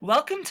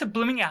Welcome to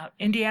Blooming Out,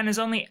 Indiana's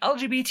only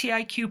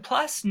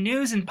LGBTIQ+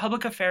 news and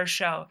public affairs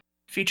show,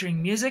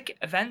 featuring music,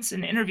 events,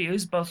 and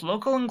interviews both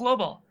local and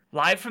global.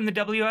 Live from the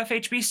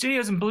WFHB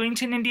studios in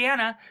Bloomington,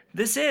 Indiana,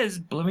 this is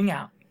Blooming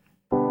Out.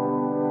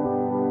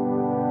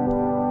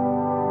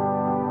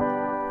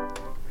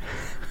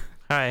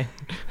 Hi,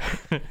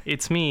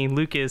 it's me,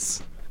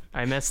 Lucas.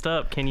 I messed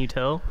up, can you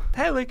tell?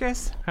 Hey,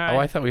 Lucas. Hi. Oh,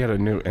 I thought we had a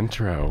new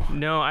intro.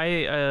 No,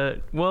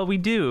 well, we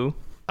do.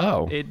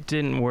 Oh. It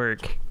didn't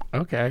work.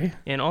 Okay.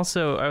 And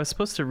also, I was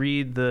supposed to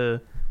read the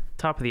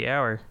top of the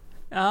hour.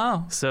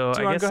 Oh. So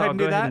I guess I'll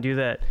go ahead and do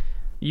that.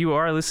 You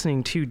are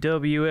listening to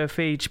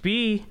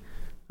WFHB.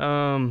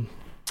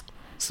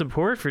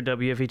 Support for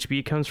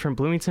WFHB comes from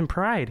Bloomington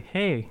Pride.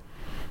 Hey,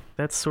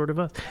 that's sort of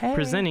us. Hey.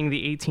 Presenting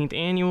the 18th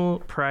Annual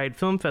Pride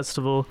Film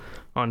Festival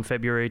on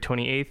February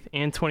 28th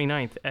and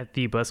 29th at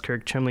the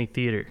Buskirk Chumley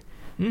Theater.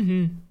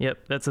 Mm-hmm.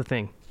 Yep, that's a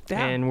thing.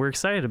 Yeah. And we're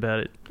excited about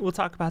it. We'll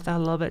talk about that a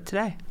little bit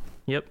today.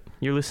 Yep,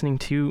 you're listening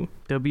to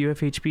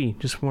WFHB.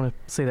 Just want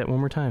to say that one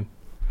more time.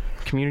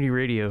 Community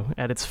radio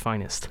at its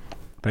finest.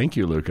 Thank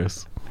you,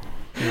 Lucas.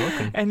 You're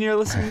welcome. And you're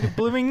listening to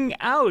Blooming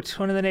Out,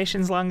 one of the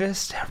nation's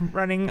longest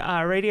running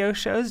radio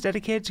shows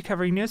dedicated to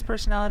covering news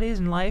personalities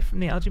and life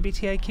from the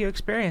LGBTIQ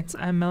experience.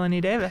 I'm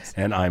Melanie Davis.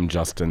 And I'm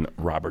Justin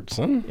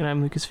Robertson. And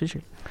I'm Lucas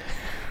Fisher.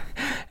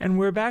 And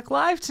we're back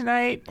live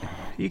tonight.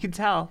 You can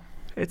tell.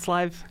 It's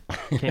live.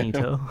 Can you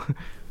tell?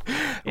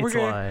 It's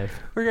live.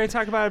 We're going to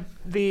talk about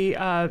the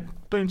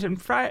Bloomington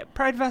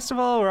Pride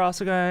Festival. We're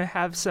also going to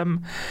have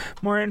some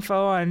more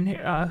info on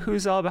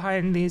who's all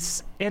behind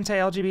these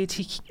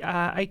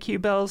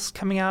anti-LGBTIQ bills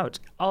coming out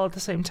all at the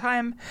same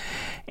time.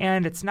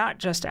 And it's not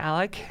just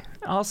Alec.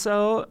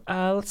 Also,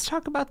 let's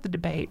talk about the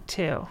debate,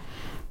 too.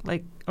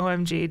 Like,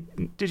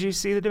 OMG, did you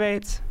see the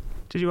debates?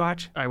 Did you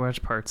watch? I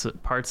watched parts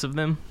of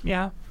them.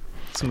 Yeah.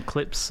 Some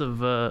clips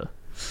of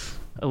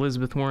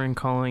Elizabeth Warren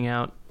calling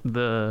out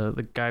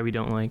the guy we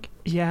don't like.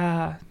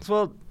 Yeah.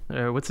 Well,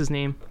 what's his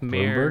name?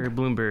 Mayor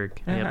Bloomberg.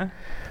 Uh-huh.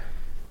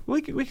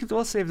 Yep.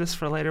 We'll save this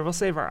for later. We'll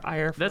save our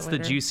ire for That's later.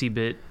 the juicy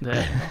bit.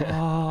 That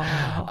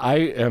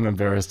I am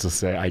embarrassed to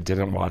say I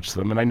didn't watch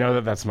them, and I know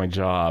that that's my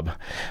job.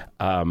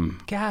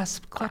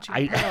 Gasp,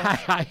 clutching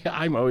pearls.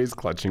 I'm always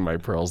clutching my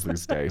pearls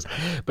these days,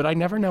 but I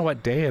never know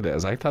what day it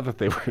is. I thought that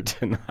they were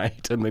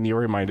tonight, and then you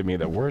reminded me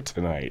that we're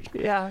tonight.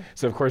 Yeah.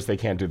 So, of course, they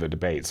can't do the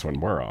debates when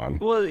we're on.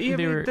 Well,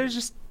 there's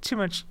just too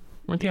much.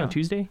 weren't they on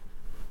Tuesday?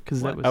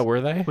 Because that was. Oh,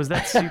 were they? Was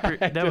that super?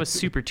 That was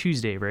Super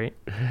Tuesday, right?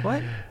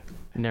 What?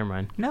 Never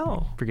mind.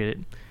 No. Forget it.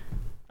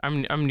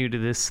 I'm new to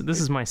this. This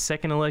is my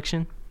second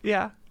election.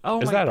 Yeah. Oh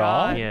Is my that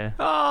all? God. Yeah.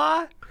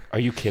 Aw. Are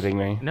you kidding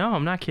me? No,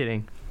 I'm not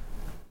kidding.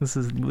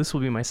 This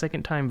will be my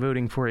second time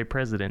voting for a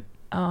president.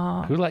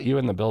 Who let you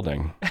in the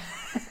building?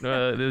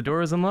 The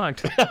door is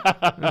unlocked.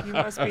 You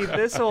must be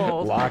this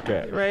old. Lock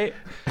it. Right?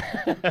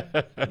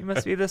 You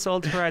must be this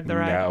old to ride the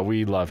ride. No,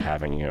 we love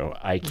having you.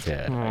 I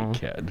kid. Aw. I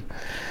kid.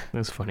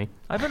 That's funny.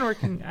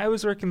 I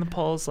was working the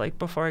polls like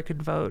before I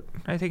could vote.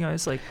 I think I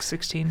was like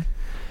 16.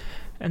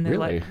 And they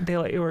Really?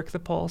 let you work the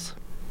polls.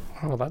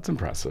 Oh, that's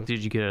impressive.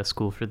 Did you get out of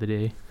school for the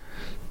day?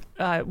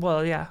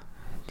 Well, yeah.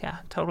 Yeah,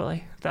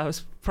 totally. That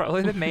was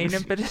probably the main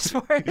impetus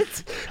for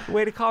it.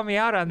 Way to call me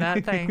out on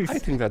that. Thanks. I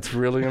think that's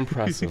really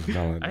impressive,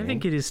 Melanie. I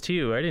think it is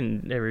too. I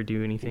didn't ever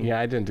do anything. Yeah,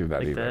 I didn't do that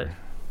like either. that.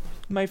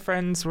 My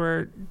friends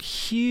were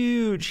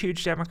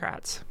huge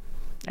Democrats.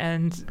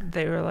 And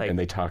they were like... And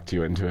they talked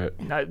you into it?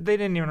 No, they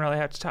didn't even really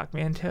have to talk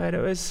me into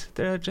it.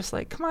 They're just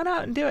like, come on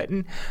out and do it.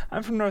 And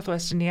I'm from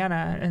Northwest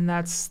Indiana, and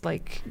that's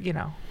like,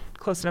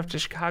 close enough to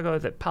Chicago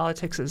that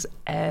politics is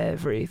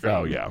everything.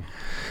 Oh, yeah.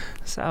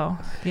 So,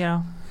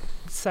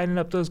 signing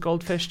up those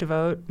goldfish to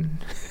vote.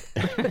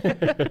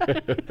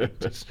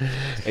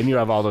 And you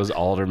have all those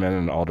aldermen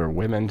and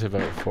alderwomen to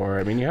vote for.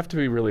 I mean, you have to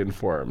be really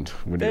informed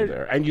when you're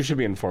there. And you should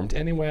be informed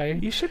anyway.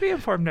 You should be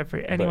informed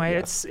anyway. yeah.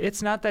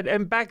 It's not that.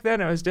 And back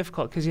then it was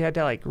difficult because you had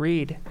to like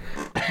read.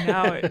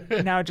 Now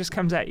it just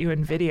comes at you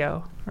in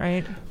video,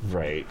 right?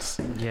 Right.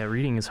 Yeah,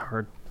 reading is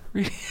hard.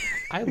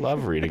 I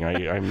love reading.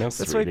 I miss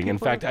That's why reading. In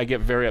people fact, I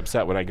get very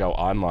upset when I go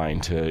online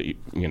to,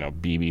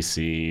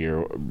 BBC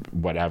or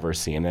whatever,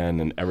 CNN,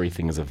 and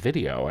everything is a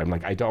video. I'm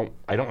like, I don't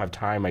have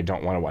time. I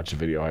don't want to watch a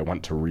video. I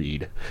want to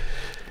read.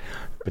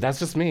 But that's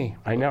just me.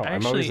 I know.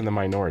 I'm always in the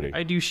minority.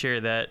 I do share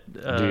that.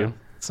 Do you?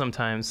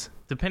 Sometimes,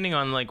 depending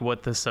on like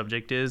what the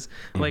subject is.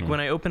 Like when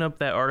I open up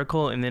that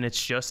article and then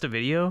it's just a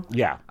video.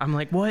 Yeah. I'm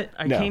like, what?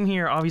 I came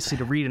here obviously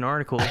to read an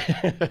article.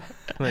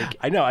 Like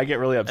I know. I get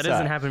really upset. that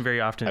doesn't happen very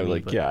often. I'm to me,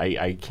 like, but yeah,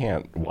 I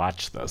can't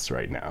watch this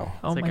right now.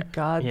 Oh like my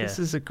God, yeah. this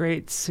is a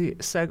great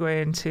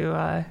segue into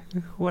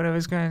what I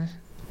was going to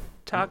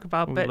talk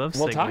about. we But love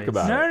We'll talk segues.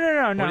 about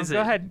it. no, What is go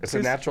it? ahead. It's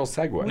a natural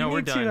segue. No, We we're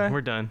need to, done.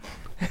 We're done.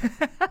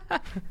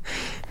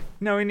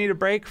 No, we need a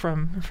break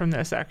from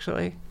this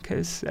actually,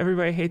 because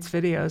everybody hates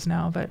videos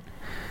now. But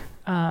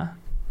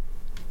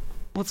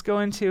let's go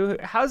into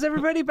how's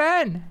everybody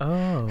been?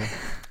 Oh,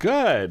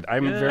 Good.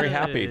 I'm very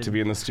happy Good. to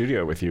be in the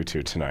studio with you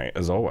two tonight,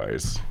 as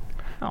always.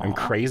 I'm Aw.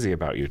 crazy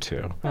about you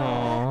two.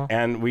 Aw.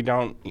 And we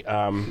don't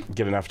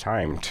get enough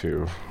time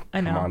to I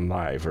know. come on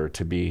live or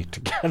to be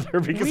together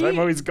because We- I'm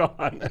always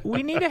gone.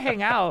 We need to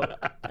hang out.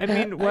 I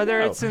mean, whether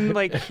know. it's in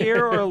like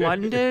here or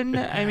London.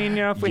 I mean,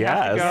 if we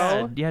have to Yes.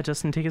 go, Yeah,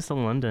 Justin, take us to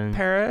London.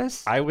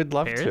 Paris. I would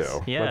love Paris?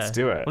 to. Yeah. Let's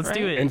do it. Let's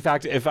do it. In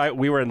fact, if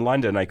we were in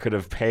London, I could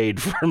have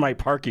paid for my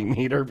parking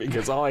meter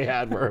because all I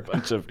had were a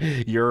bunch of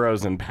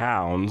euros and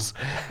pounds.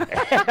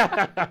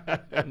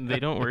 They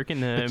don't work in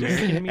the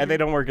American And they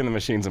don't work in the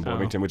machines in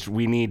Bloomington, which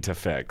we need to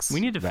fix. We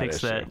need to fix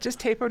issue. that. Just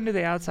tape them to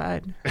the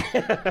outside.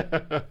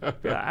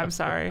 I'm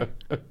sorry.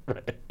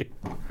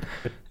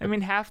 I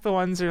mean, half the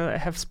ones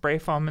have spray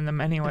foam in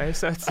them anyway,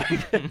 so it's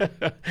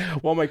like,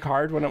 Well, my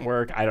card wouldn't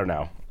work. I don't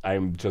know.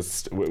 I'm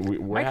just. We're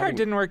my card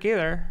didn't work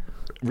either.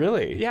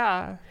 Really?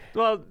 Yeah.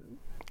 Well,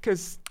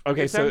 because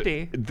Okay, it's so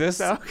empty.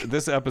 this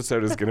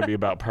episode is going to be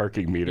about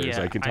parking meters.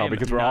 Yeah, I can tell I'm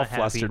because we're all not happy.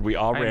 flustered. We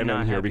all I'm ran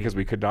not in here happy. because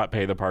we could not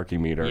pay the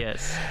parking meter.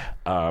 Yes.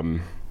 We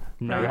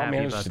Not all happy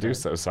managed about to do that.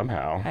 so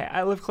somehow.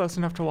 I live close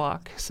enough to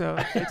walk, so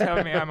they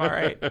tell me I'm all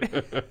right.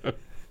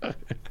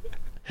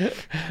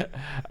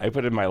 I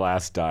put in my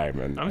last dime,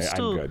 and I'm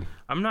good.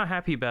 I'm not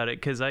happy about it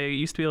because I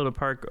used to be able to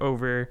park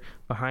over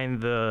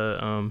behind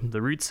the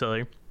root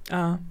cellar.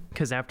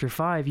 Because after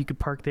 5 you could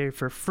park there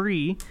for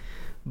free,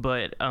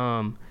 but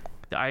when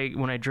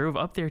I drove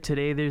up there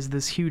today, there's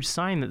this huge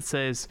sign that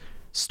says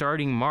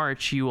starting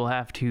March you will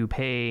have to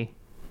pay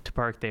to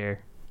park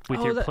there with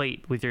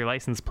with your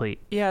license plate.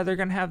 Yeah, they're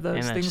gonna have those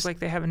And that's things just- like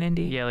they have in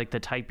Indy. Yeah, like the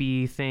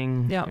typey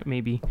thing. Yeah.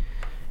 Maybe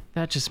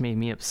that just made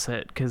me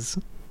upset because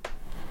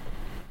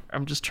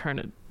I'm just trying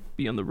to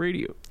be on the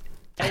radio.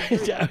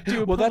 Yeah.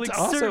 Do a Well, that's public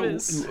also,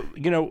 service.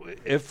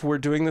 if we're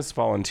doing this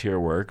volunteer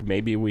work,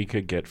 maybe we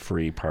could get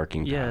free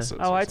parking Yeah. passes.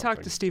 Oh, or I talked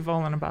something. to Steve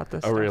Olin about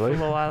this Oh, stuff really? a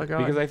little while ago.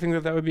 Because I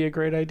think that would be a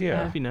great idea.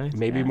 That'd be nice.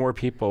 Maybe Yeah. more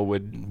people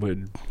would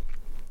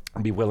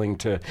be willing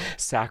to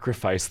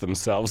sacrifice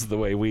themselves the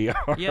way we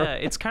are. Yeah,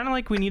 it's kind of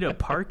like we need a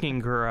parking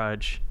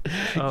garage.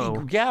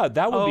 Oh, Yeah,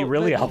 that would be Oh,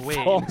 really but-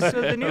 helpful.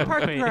 So the new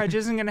parking Wait. garage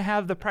isn't going to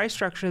have the price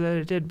structure that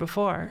it did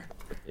before.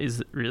 is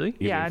it really?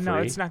 You Yeah, mean no,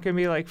 free? it's not going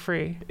to be like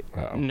free.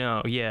 Oh.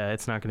 No, yeah,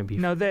 it's not going to be.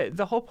 No,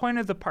 the whole point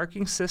of the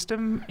parking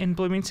system in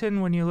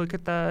Bloomington, when you look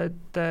at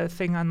the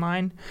thing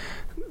online,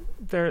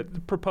 the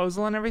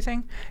proposal and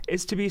everything,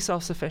 is to be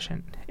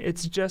self-sufficient.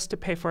 It's just to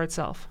pay for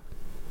itself.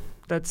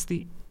 That's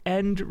the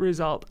end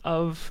result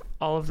of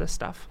all of this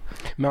stuff.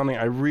 Melanie,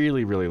 I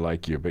really, really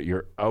like you, but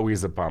you're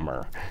always a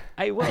bummer.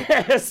 I will.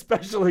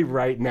 Especially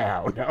right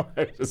now. No,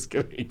 I'm just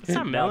kidding. It's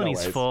not Melanie's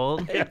always.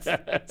 fault.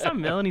 It's not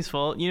Melanie's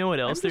fault. You know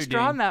what I'm else they're just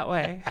drawn doing? that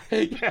way.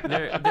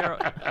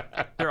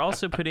 They're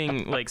also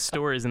putting like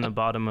stores in the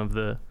bottom of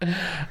the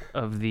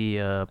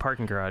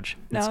parking garage.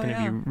 It's Oh, going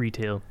to yeah. be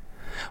retail.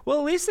 Well,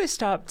 at least they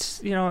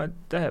stopped,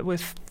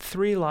 with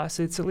 3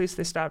 lawsuits, at least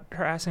they stopped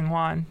harassing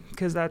Juan,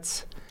 because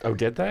that's, Oh,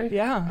 did they?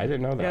 yeah. I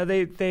didn't know that.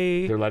 Yeah,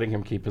 They're letting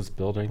him keep his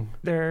building.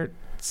 they're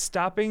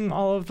stopping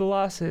all of the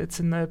lawsuits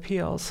and the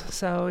appeals.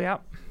 So, yeah,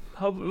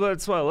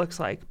 that's what it looks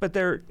like. But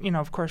they're,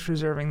 of course,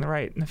 reserving the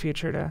right in the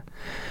future to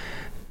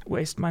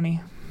waste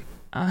money.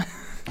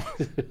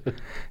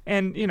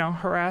 And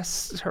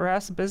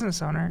harass a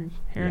business owner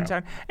here in Yeah.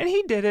 town, and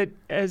he did it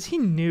as he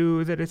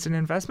knew that it's an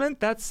investment.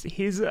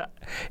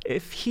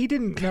 If he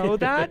didn't know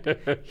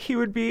that, he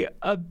would be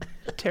a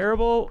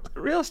terrible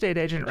real estate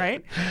agent,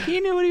 right? He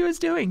knew what he was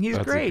doing. He's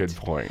That's great. a good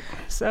point.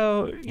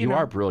 So You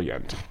are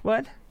brilliant.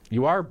 what?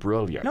 You are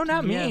brilliant. No,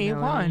 not me. Yeah,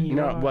 no, Juan. you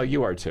No, are. well,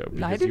 you are too. I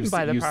because didn't you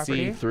buy the you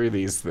property. see through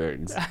these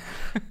things.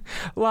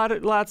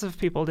 Lots of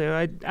people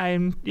do.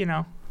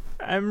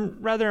 I'm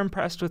rather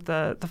impressed with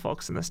the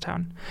folks in this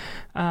town,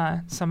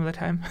 some of the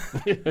time.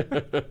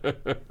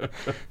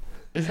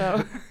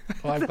 So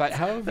Well, I'm glad.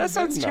 How have you that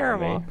sounds been,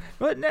 terrible.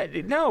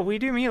 Melanie? But no, we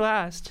do me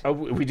last. Oh,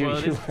 we do. Well,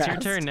 you it's your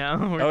last? turn now.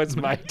 Oh, it's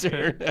my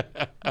turn.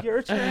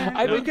 Your turn.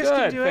 I've been Lucas can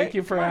good. do Thank it.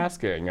 you for Come on.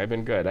 asking. I've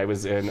been good. I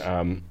was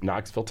in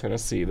Knoxville,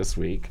 Tennessee this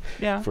week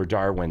Yeah. for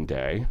Darwin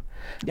Day.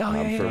 Oh,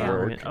 yeah, For yeah.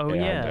 work. Oh,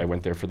 and yeah. I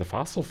went there for the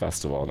Fossil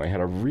Festival, and I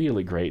had a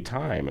really great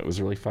time. It was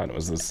really fun. It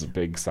was this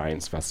big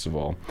science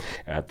festival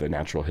at the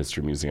Natural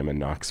History Museum in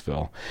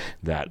Knoxville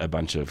that a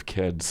bunch of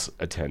kids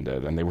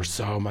attended, and they were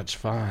so much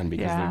fun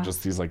because Yeah. they're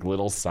just these like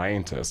little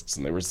scientists,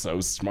 and they were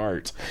so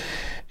smart.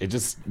 It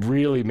just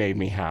really made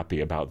me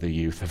happy about the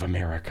youth of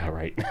America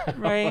right now.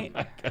 Right.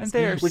 And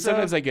they are Which so,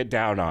 sometimes I get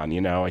down on,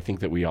 I think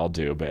that we all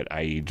do, but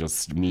I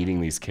just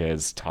meeting these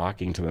kids,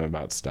 talking to them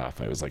about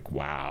stuff, I was like,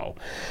 wow.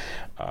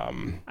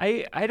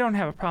 I don't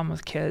have a problem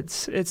with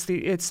kids.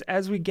 It's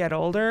as we get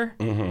older,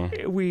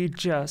 Mm-hmm. we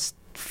just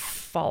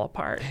fall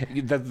apart.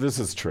 This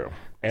is true.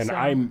 And So-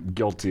 I'm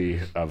guilty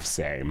of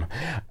same.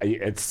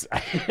 It's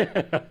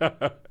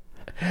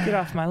Get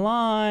off my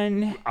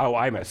lawn. oh,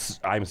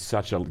 I'm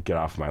such a get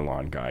off my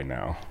lawn guy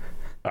now.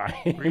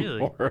 I'm Really?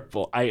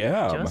 horrible. I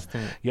am.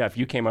 Justin. Yeah, if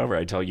you came over,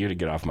 I'd tell you to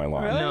get off my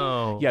lawn. Really?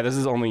 No. Yeah, this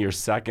is only your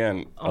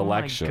second Oh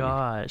election. my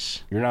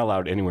gosh. You're not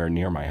allowed anywhere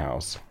near my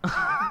house.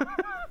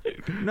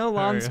 No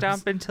lawn Sorry,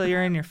 stomp until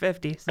you're in your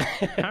 50s.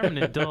 I'm an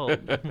adult.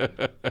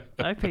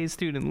 I pay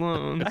student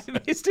loans.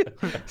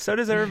 So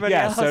does everybody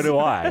Yeah, else. so do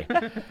I.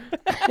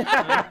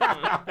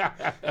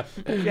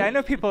 Yeah, I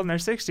know people in their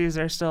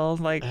 60s are still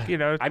like,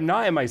 I'm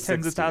not in my 60s.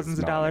 tens of thousands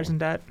of dollars in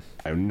debt.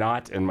 I'm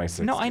not in my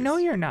 60s. No, I know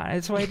you're not.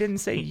 That's why I didn't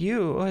say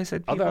you. I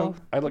said people. Although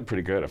I look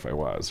pretty good if I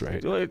was,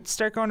 right?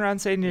 Start going around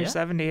saying you're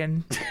 70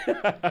 and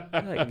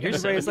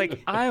everybody's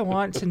like, I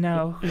want to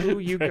know who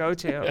you go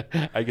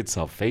to. I could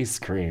sell face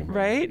cream.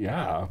 Right?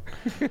 Yeah.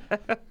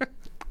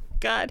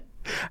 God,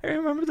 I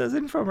remember those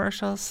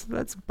infomercials.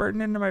 That's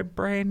burned into my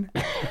brain.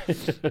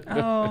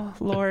 Oh,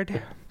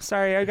 Lord.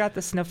 Sorry, I got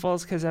the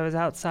sniffles because I was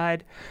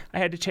outside. I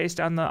had to chase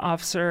down the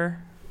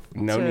officer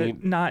to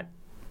not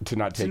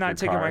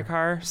take my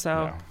car.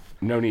 So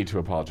no need to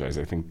apologize.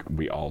 I think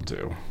we all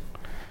do.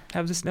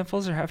 Have the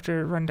sniffles or have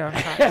to run down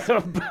cops?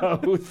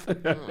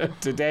 Both.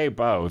 Today,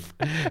 both.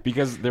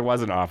 Because there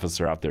was an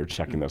officer out there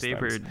checking those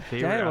things.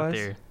 They were out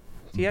there.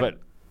 Yep. But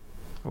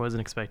I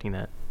wasn't expecting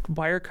that.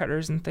 Wire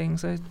cutters and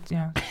things.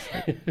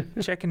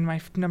 Checking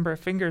my number of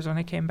fingers when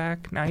I came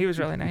back. No, he was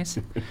really nice.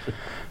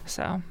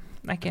 So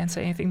I can't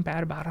say anything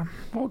bad about him.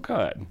 Well,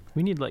 good.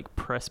 We need like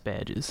press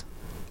badges.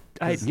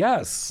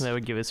 Yes. That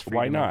would give us freedom.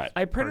 Why not?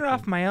 I printed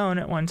off my own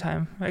at one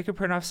time. I could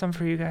print off some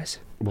for you guys.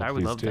 Well, I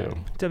would love that.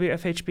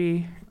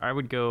 WFHB. I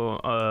would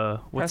go,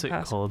 what's it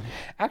called?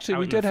 Actually,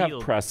 we did have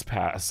press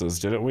passes,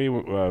 didn't we?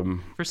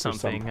 For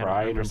something. For some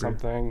pride or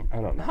something. I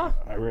don't know. Huh.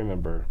 I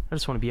remember. I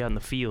just want to be out in the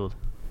field.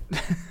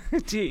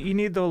 You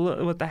need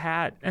with the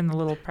hat and the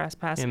little press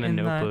pass and the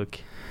notebook.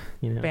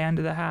 Band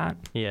of the hat.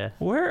 Yeah.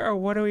 Where or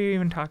what are we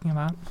even talking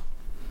about?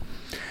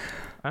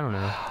 I don't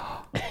know.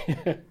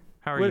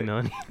 How are you,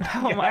 Melanie?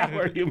 How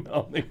are you,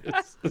 Melanie?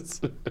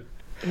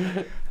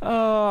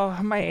 Oh,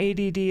 my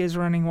ADD is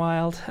running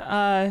wild.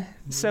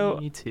 So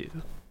me too.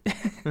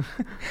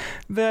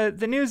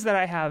 The news that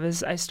I have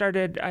is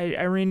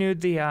I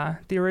renewed the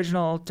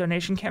original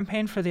donation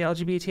campaign for the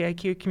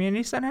LGBTIQ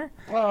community center.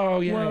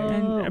 Oh yeah.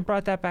 And I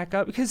brought that back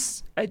up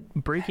because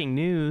breaking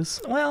news.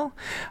 Well,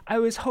 I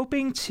was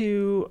hoping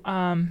to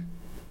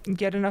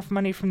get enough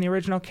money from the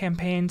original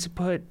campaign to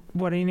put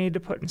what I need to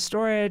put in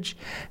storage,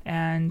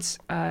 and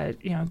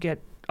get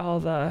all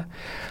the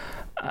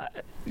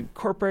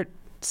corporate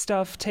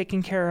stuff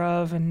taken care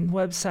of and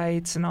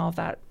websites and all of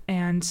that.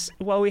 And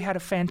while we had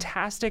a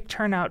fantastic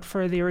turnout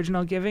for the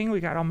original giving, we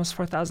got almost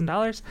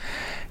 $4,000.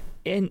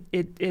 And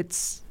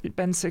it's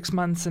been 6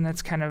 months and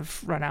it's kind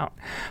of run out.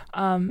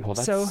 Well,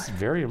 that's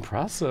very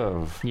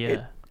impressive.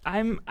 Yeah.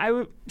 I'm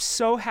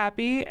so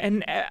happy,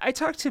 and I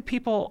talked to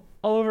people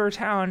all over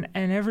town,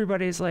 and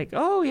everybody's like,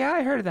 "Oh yeah,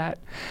 I heard of that,"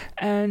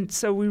 and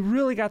so we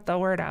really got the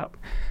word out.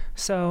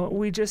 So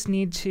we just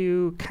need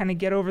to kind of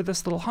get over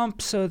this little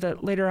hump, so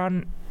that later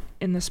on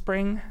in the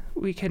spring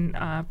we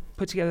can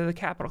put together the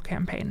capital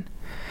campaign.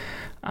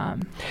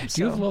 Do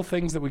you have little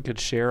things that we could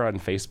share on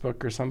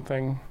Facebook or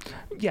something?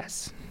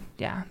 Yes.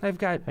 Yeah,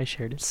 I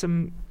shared it.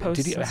 Some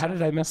posts. How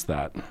did I miss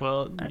that?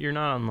 Well, you're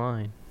not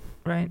online.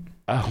 Right.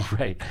 Oh,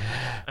 right.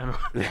 I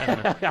don't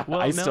know.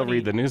 Well, I still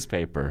read the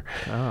newspaper.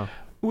 Oh.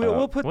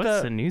 We'll put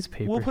what's the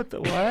newspaper? We'll put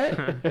the what?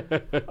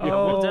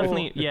 We'll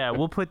definitely. Yeah,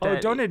 we'll put that.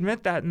 Oh, don't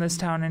admit that in this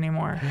town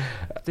anymore.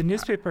 The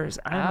newspaper is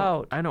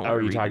out. I don't.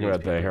 Are you talking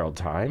about the Herald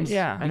Times?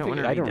 Yeah. I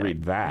don't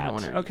read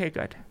that. Okay,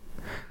 good.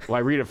 Well, I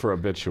read it for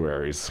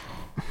obituaries.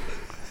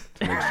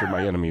 To make sure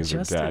my enemies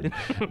are dead.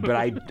 But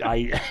I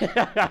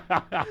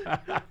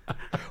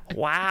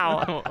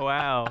Wow.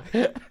 Wow.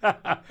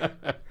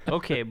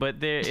 Okay,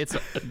 but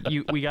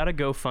we got a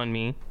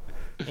GoFundMe,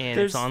 and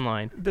it's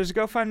online. There's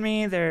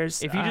GoFundMe.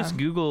 There's if you just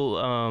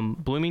Google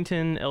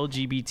Bloomington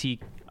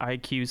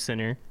LGBTIQ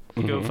Center,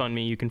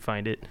 GoFundMe, you can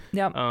find it.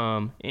 Yep.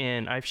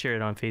 And I've shared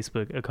it on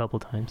Facebook a couple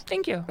times.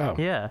 Thank you. Oh.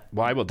 Yeah.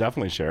 Well, I will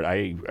definitely share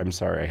it. I'm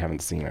sorry I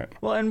haven't seen it.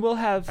 Well, and we'll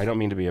have. I don't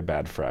mean to be a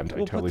bad friend.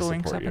 We'll I totally put the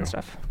links support up you. and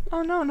stuff.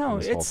 Oh no.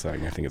 This whole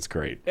thing, I think it's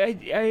great.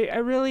 I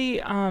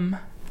really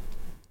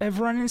I've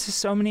run into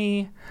so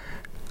many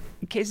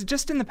cases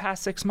just in the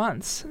past 6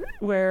 months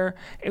where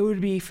it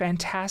would be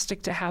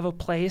fantastic to have a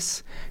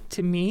place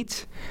to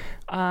meet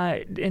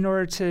in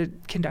order to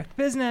conduct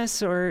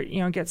business or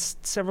get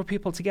several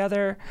people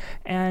together,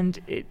 and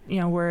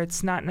where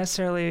it's not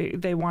necessarily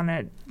they want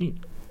to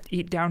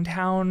eat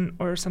downtown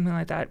or something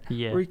like that.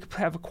 Yeah. Where you could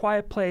have a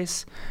quiet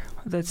place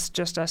that's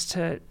just us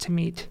to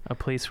meet. A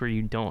place where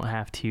you don't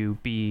have to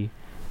be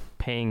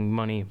paying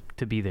money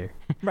to be there.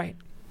 Right.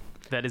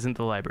 That isn't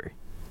the library.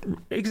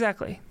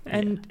 Exactly.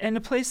 And a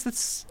place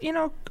that's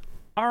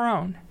our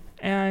own,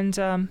 and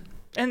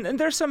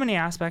there's so many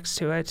aspects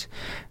to it.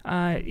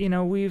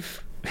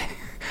 We've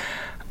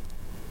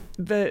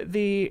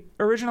the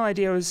original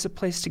idea was a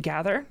place to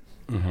gather,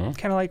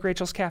 kind of like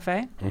Rachel's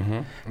Cafe.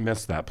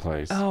 Miss that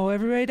place. Oh,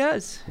 everybody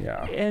does.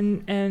 Yeah.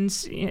 And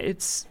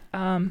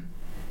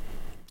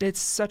it's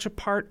such a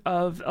part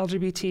of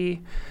LGBT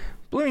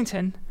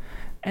Bloomington,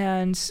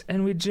 and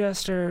we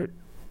just are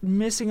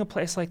missing a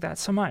place like that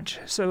so much.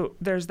 So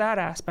there's that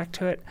aspect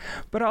to it,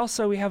 but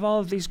also we have all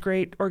of these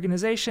great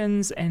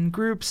organizations and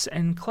groups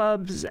and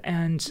clubs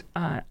and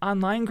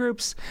online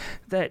groups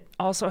that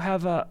also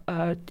have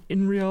a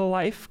in real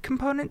life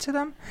component to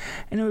them,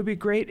 and it would be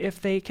great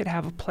if they could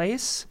have a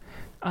place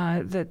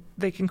that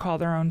they can call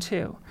their own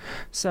too.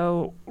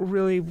 So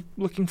really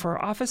looking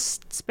for office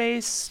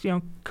space,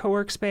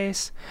 co-work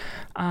space,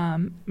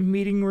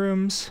 meeting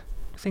rooms,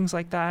 things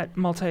like that,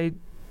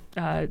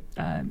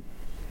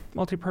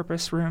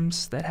 multi-purpose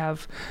rooms that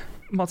have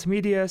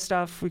multimedia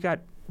stuff. We got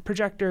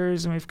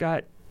projectors and we've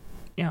got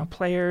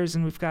players,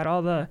 and we've got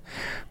all the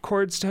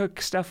cords to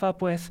hook stuff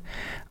up with.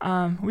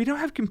 We don't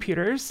have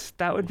computers.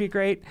 That would be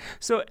great.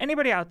 So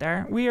anybody out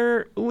there, we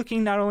are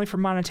looking not only for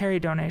monetary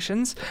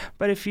donations,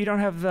 but if you don't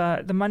have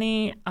the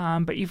money,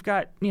 but you've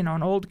got,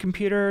 an old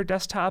computer,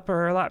 desktop,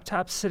 or a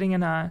laptop sitting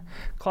in a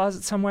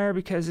closet somewhere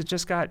because it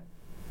just got,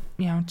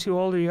 too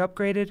old, or you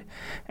upgraded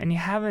and you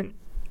haven't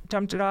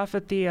dumped it off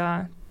at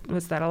the,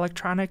 what's that,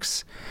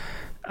 electronics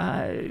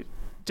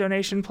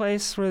donation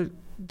place where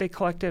they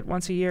collect it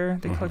once a year.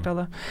 They collect all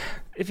the...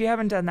 If you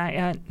haven't done that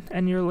yet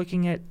and you're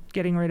looking at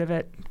getting rid of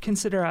it,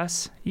 consider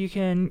us. You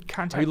can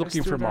contact us. Are you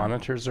looking for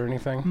monitors or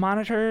anything?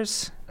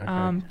 Monitors,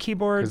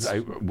 keyboards.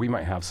 Because we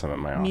might have some at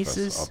my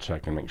Nieces. office. I'll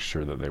check and make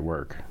sure that they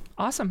work.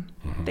 Awesome.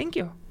 Thank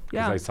you.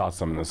 Yeah. Because I saw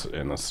some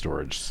in the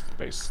storage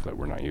space that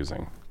we're not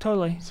using.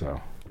 Totally.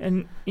 So...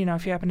 And,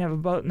 if you happen to have a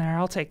boat in there,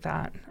 I'll take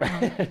that.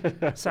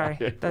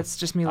 Sorry, that's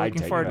just me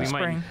looking forward to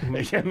spring.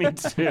 Yeah, me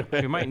too.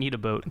 We might need a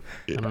boat.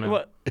 I don't know.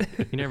 Well, you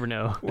never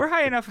know. We're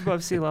high enough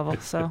above sea level,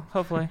 so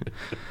hopefully.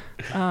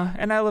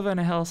 And I live on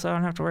a hill, so I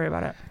don't have to worry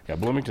about it. Yeah,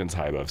 Bloomington's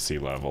high above sea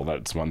level.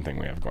 That's one thing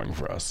we have going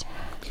for us.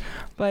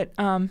 But,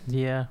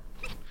 yeah,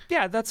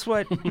 that's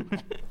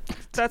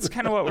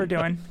kind of what we're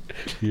doing.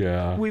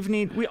 Yeah. We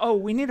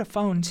need a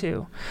phone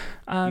too,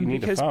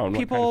 because a phone?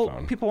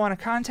 people want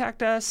to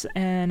contact us,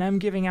 and I'm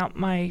giving out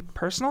my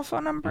personal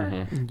phone number,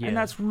 and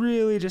that's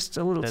really just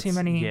a little too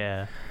many,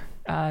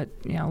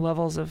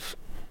 levels of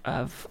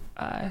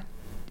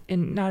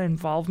not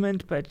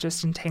involvement, but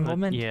just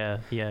entanglement.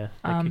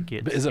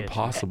 But is it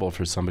possible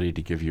for somebody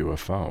to give you a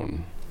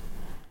phone?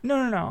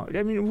 No.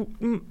 I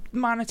mean,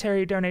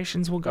 monetary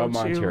donations will go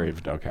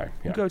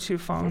go to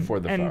phone for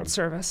the and phone.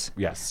 Service.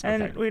 Yes.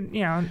 And okay.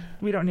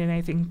 we don't need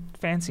anything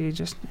fancy.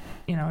 Just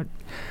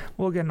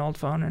we'll get an old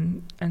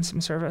phone and some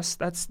service.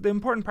 That's the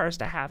important part, is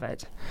to have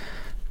it.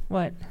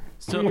 What?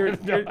 So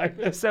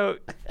so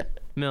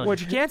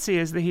what you can't see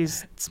is that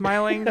he's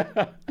smiling.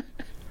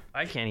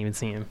 I can't even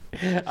see him.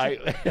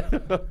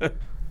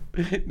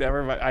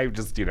 Never mind. I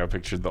just,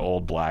 pictured the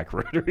old black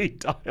rotary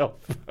dial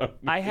phone.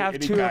 I have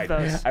two of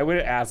those. I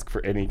wouldn't ask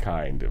for any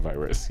kind if I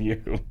was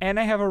you. And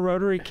I have a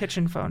rotary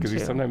kitchen phone, too. Because you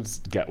sometimes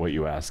get what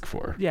you ask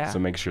for. Yeah. So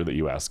make sure that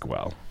you ask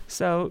well.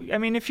 So, I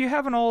mean, if you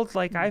have an old,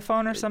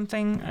 iPhone or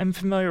something, I'm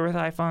familiar with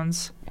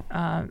iPhones.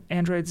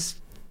 Androids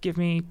give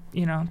me,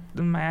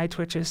 my eye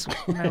twitches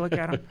when I look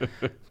at them.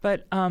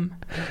 But,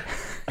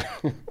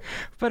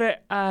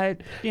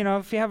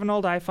 if you have an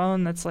old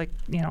iPhone that's a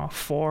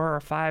 4 or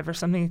 5 or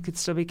something, it could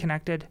still be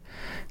connected.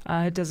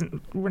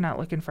 We're not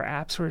looking for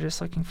apps. We're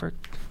just looking for,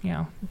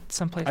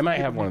 someplace. I might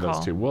have one of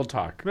those too. We'll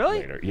talk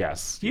later.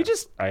 Yes.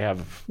 I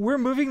have. We're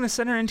moving the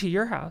center into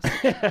your house.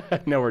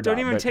 No, we're Don't not. Don't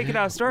even take it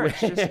out of storage.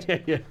 Just...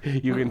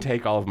 You can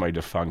take all of my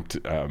defunct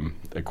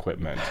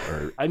equipment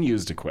or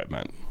unused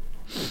equipment.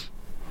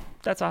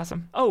 That's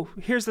awesome. Oh,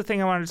 here's the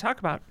thing I wanted to talk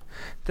about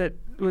that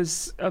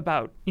was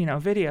about,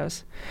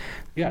 videos.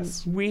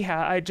 Yes.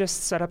 I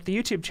just set up the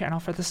YouTube channel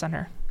for the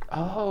center.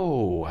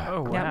 Oh,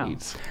 wow. Yeah.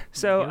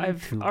 So really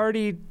I've cool.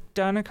 already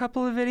done a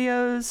couple of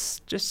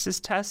videos just as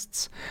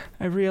tests.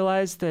 I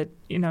realized that,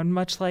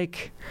 much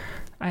like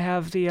I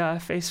have the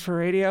face for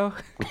radio,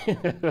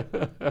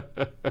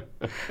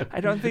 I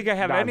don't think I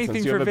have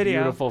anything you for have video.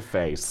 A beautiful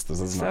face. This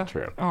is not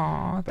true.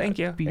 Aw, thank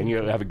you. And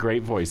you have a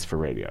great voice for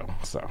radio,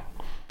 so.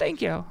 Thank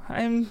you.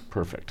 I'm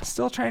perfect.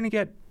 Still trying to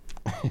get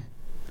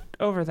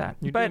over that.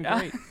 You're doing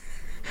great.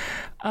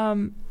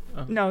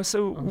 No,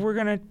 so we're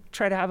going to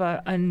try to have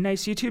a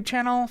nice YouTube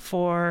channel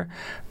for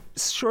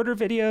shorter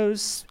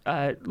videos,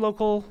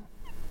 local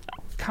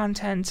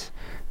content,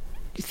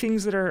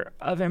 things that are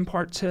of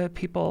import to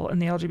people in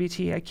the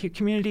LGBTIQ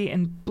community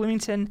in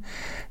Bloomington,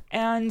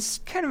 and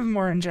kind of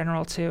more in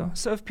general too.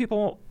 So if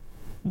people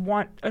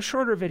want a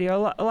shorter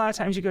video, a lot of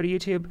times you go to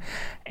YouTube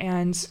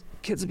and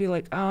kids will be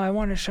like, oh, I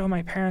want to show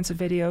my parents a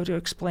video to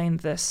explain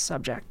this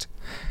subject.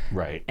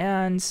 Right.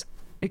 And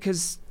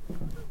because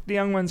the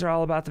young ones are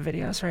all about the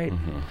videos, right?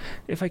 Mm-hmm.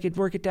 If I could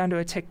work it down to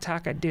a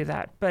TikTok, I'd do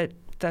that. But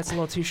that's a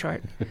little too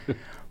short.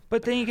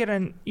 But then you get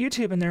on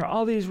YouTube and there are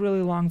all these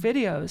really long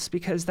videos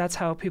because that's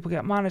how people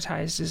get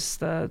monetized, is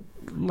the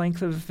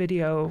length of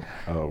video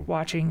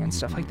watching and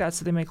stuff like that.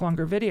 So they make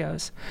longer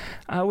videos,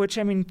 which,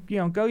 I mean,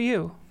 go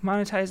you.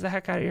 Monetize the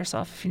heck out of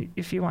yourself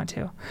if you want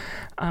to.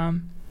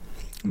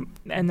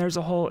 And there's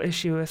a whole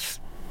issue with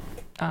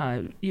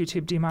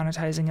YouTube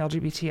demonetizing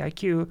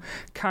LGBTIQ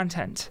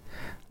content,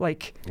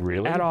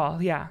 really? At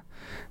all, yeah.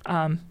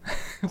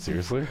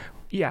 Seriously?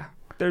 Yeah.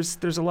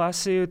 There's a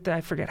lawsuit that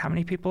I forget how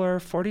many people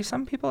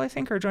 40-some people I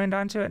think are joined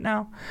onto it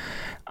now,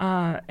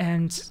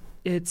 and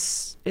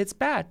it's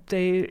bad.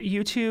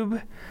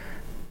 YouTube,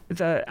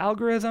 the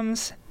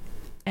algorithms,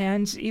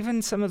 and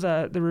even some of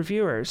the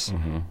reviewers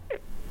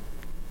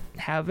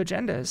have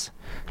agendas,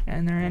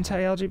 and they're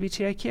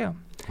anti-LGBTIQ.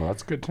 Well,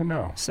 that's good to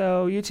know.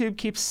 So YouTube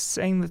keeps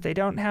saying that they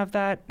don't have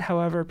that.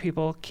 However,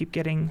 people keep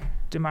getting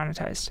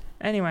demonetized.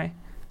 Anyway,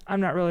 I'm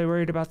not really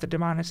worried about the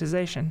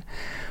demonetization,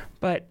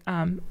 but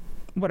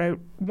what I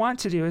want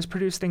to do is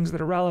produce things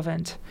that are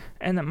relevant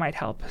and that might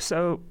help.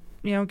 So,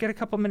 get a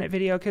couple-minute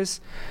video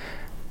because,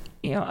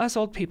 us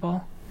old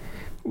people,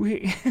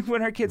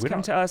 when our kids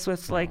come to us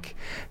with like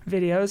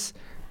videos,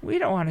 we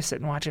don't want to sit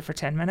and watch it for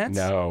 10 minutes.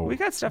 No. We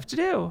got stuff to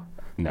do.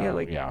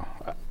 No,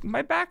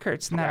 My back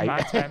hurts in that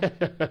amount of time.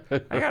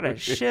 I got to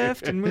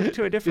shift and move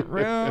to a different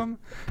room,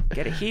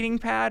 get a heating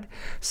pad.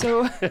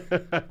 So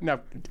no,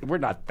 we're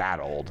not that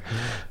old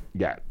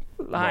yet.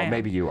 Well,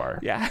 maybe you are.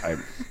 Yeah.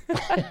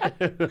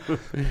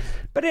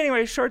 But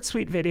anyway, short,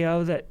 sweet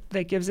video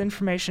that gives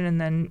information and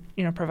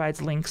then,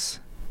 provides links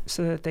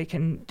so that they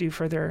can do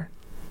further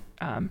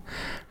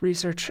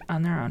research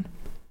on their own.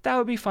 That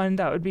would be fun.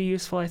 That would be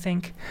useful, I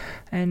think.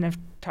 And I've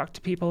talked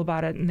to people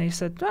about it, and they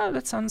said, oh,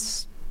 that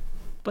sounds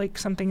like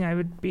something I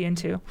would be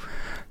into.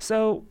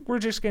 So we're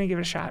just going to give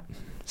it a shot.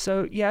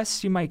 So,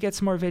 yes, you might get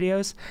some more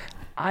videos.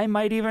 I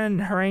might even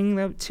harangue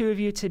the two of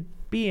you to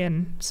be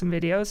in some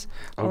videos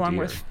along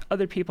with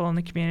other people in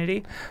the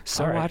community.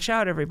 So watch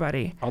out,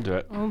 everybody. I'll do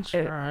it. I'll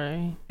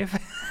try.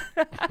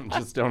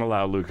 Just don't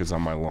allow Lucas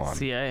on my lawn.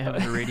 See, I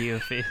have a radio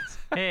face.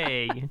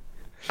 Hey.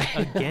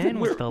 Again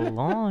with the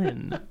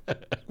lawn.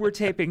 We're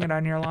taping it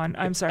on your lawn.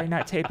 I'm sorry,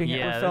 not taping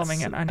it. We're filming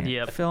it on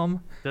your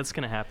film. That's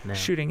going to happen now.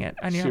 Shooting it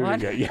on your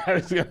lawn. Yeah,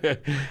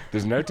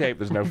 there's no tape,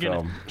 there's no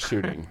film.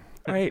 Shooting.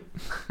 Right.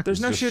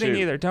 There's no shooting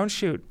either. Don't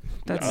shoot.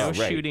 That's no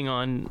shooting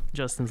on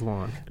Justin's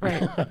lawn.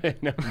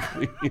 Right. No,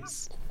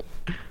 please.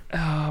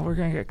 Oh, we're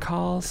going to get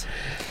calls.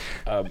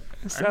 Yeah.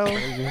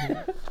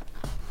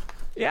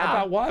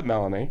 About what,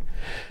 Melanie?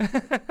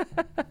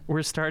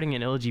 We're starting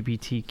an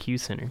LGBTQ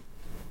center.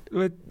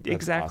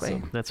 Exactly.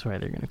 Awesome. That's why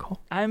they're going to call.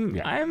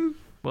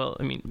 Well,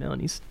 I mean,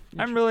 Melanie's.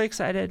 I'm really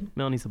excited.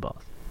 Melanie's the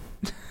boss.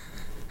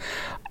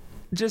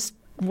 Just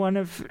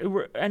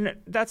and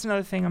that's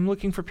another thing. I'm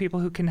looking for people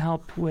who can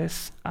help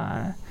with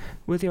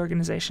the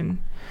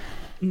organization.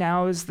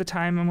 Now is the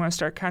time I'm going to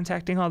start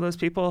contacting all those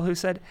people who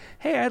said,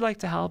 hey, I'd like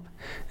to help,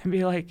 and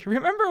be like,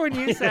 remember when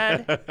you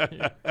said?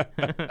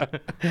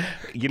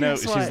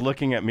 She's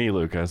looking at me,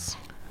 Lucas.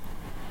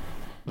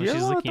 Well, You're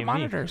she's the one with looking the at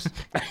monitors.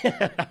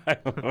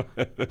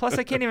 Plus,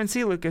 I can't even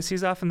see Lucas.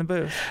 He's off in the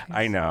booth.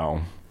 I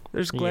know.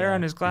 There's glare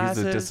on his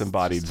glasses. He's a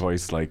disembodied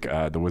voice like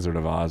the Wizard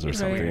of Oz or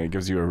something. Right. It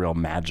gives you a real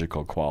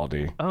magical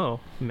quality. Oh,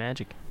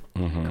 magic.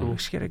 Mm-hmm. Cool. We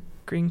should get a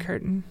green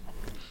curtain.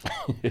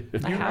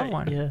 I have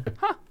one. Yeah.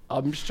 Huh.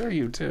 I'm sure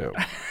you too.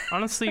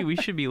 Honestly, we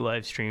should be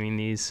live streaming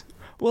these.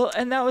 Well,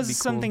 and that was Cool.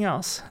 something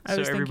else.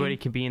 So everybody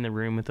can be in the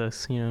room with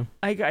us,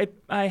 I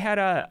had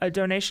a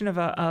donation of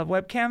a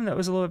webcam that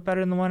was a little bit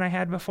better than the one I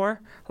had before,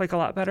 like a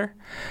lot better.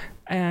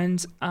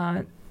 And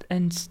I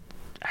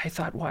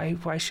thought,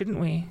 why shouldn't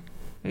we?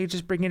 We could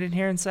just bring it in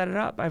here and set it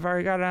up. I've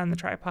already got it on the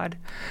tripod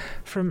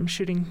from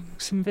shooting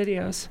some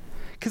videos.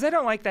 Because I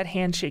don't like that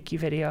handshaky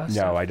video.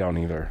 No, I don't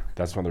either.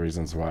 That's one of the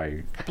reasons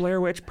why. Blair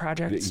Witch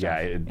Project stuff. Yeah,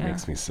 it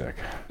makes me sick.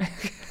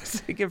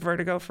 I get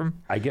vertigo from.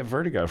 I get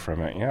vertigo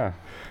from it, yeah.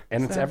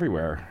 And it's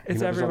everywhere.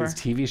 It's everywhere. everywhere.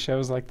 There's all these TV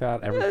shows like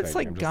that, everything. It's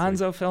like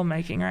gonzo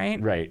filmmaking,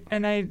 right? Right.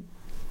 And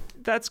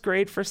that's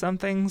great for some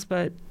things,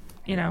 but,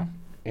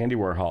 Andy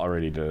Warhol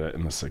already did it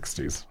in the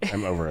 60s.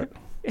 I'm over it.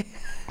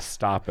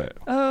 Stop it.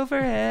 Over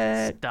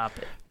it. Stop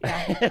it.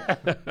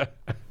 Yeah.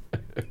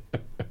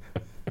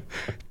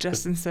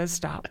 Justin says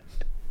stop.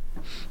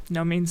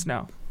 No means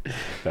no.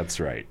 That's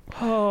right.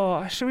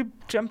 Oh, should we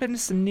jump into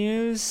some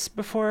news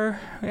before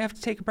we have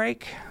to take a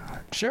break?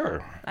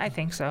 Sure. I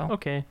think so.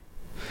 Okay.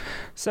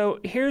 So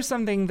here's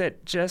something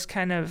that just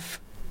kind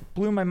of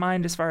blew my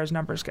mind as far as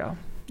numbers go.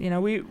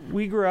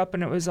 We grew up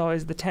and it was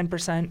always the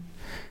 10%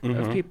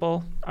 of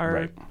people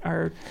are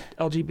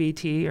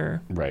LGBT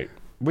or... Right.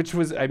 Which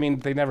was,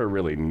 they never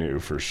really knew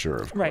for sure,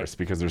 of course,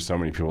 because there's so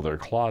many people that are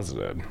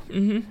closeted.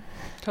 Mm-hmm.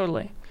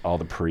 Totally. All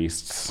the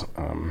priests.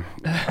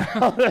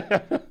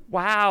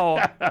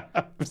 Wow.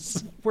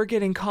 We're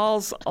getting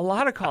calls, a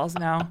lot of calls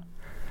now.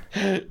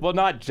 Well,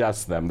 not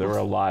just them. There were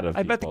a lot of people.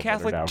 I bet the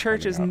Catholic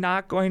Church is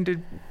not going to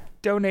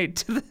donate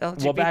to the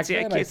LGBTIQ Well, back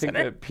then, I think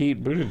Center. that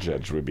Pete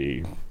Buttigieg would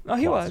be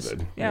he closeted,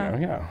 was. Yeah.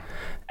 Yeah.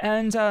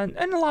 And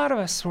a lot of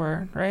us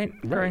were, right?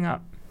 Growing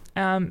up.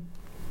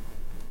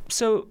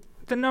 So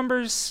the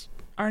numbers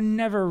are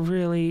never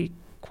really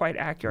quite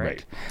accurate.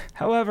 Right.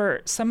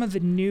 However, some of the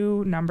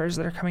new numbers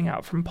that are coming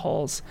out from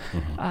polls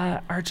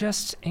are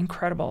just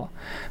incredible,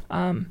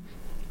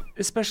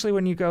 especially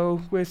when you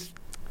go with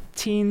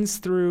teens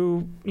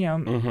through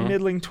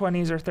middling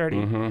 20s or 30.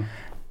 Mm-hmm.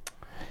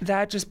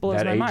 That just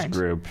blows my mind. That age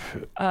group.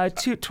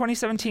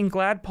 2017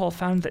 GLAAD poll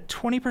found that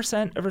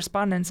 20% of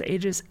respondents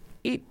ages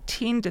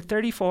 18 to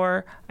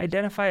 34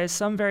 identify as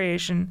some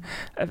variation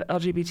of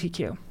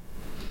LGBTQ.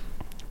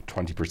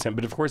 20%.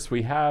 But of course,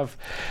 we have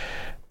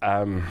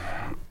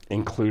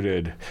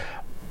included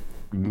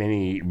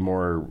many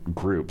more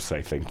groups,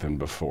 I think, than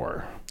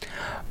before.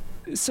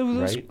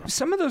 So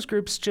some of those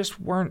groups just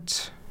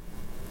weren't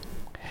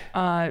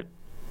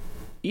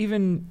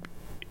even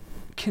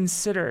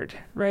considered,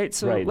 right?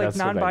 So Right, like that's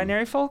what I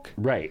non-binary folk,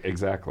 Right,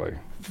 exactly.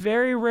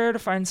 very rare to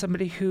find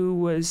somebody who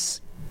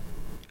was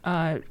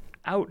out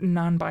and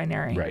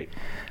non-binary. Right.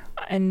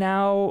 And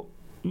now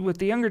with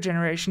the younger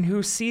generation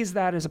who sees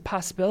that as a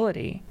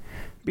possibility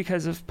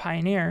because of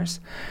pioneers,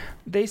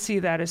 they see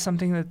that as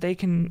something that they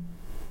can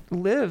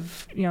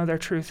live, their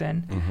truth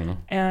in. Mm-hmm.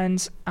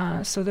 And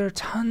so there are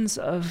tons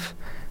of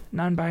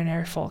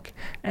non-binary folk.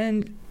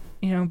 And,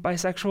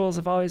 bisexuals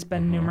have always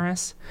been Mm-hmm.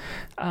 numerous.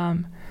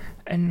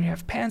 And we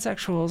have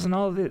pansexuals and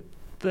all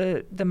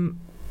the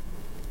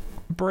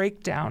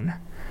breakdown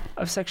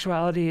of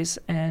sexualities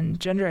and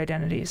gender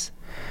identities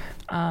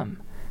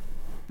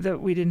that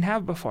we didn't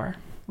have before.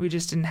 We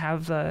just didn't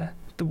have the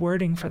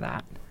wording for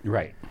that.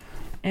 Right.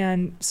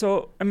 And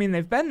so,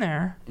 they've been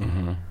there,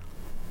 Mm-hmm.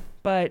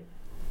 but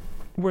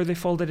were they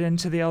folded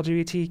into the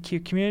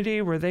LGBTQ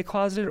community? Were they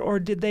closeted? Or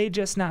did they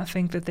just not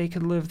think that they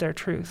could live their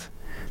truth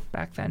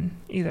back then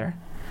either?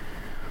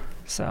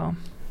 So,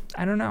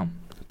 I don't know.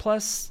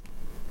 Plus,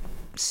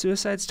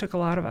 suicides took a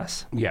lot of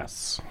us.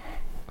 Yes.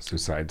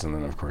 Suicides, and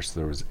then, of course,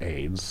 there was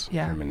AIDS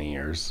for many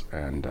years.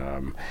 And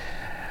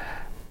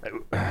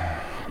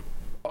I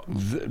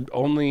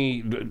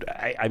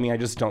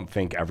just don't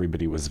think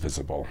everybody was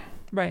visible.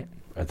 Right.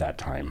 At that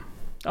time.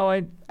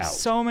 Oh,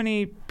 so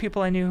many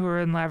people I knew who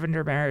were in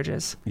lavender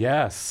marriages.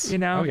 Yes.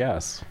 Oh,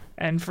 yes.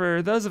 And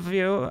for those of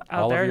you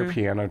out all there, of your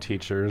piano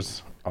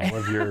teachers, all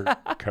of your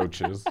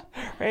coaches,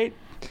 right?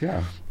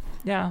 Yeah.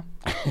 Yeah.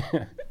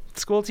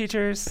 School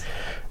teachers.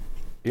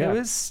 Yeah. It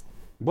was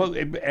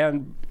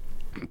and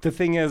the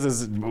thing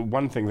is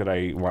one thing that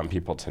I want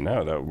people to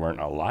know that weren't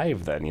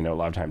alive then, a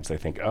lot of times they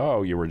think,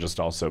 oh, you were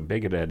just all so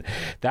bigoted.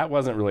 That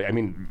wasn't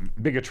really,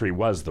 bigotry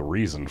was the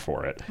reason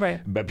for it.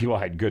 Right. But people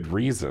had good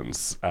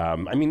reasons.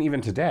 Even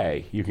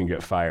today, you can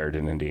get fired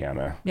in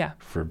Indiana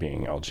for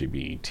being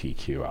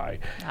LGBTQI.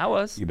 I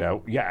was.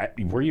 Yeah.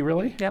 Were you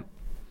really? Yep.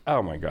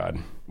 Oh, my God.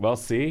 Well,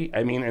 see,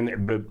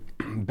 but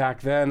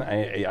back then,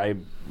 I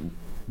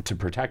to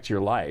protect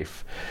your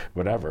life,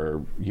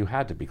 whatever, you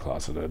had to be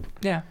closeted.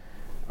 Yeah.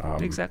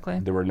 Exactly.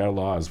 There were no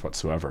laws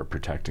whatsoever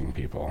protecting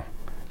people,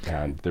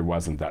 and there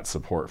wasn't that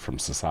support from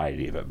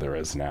society that there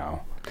is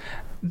now.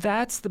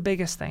 That's the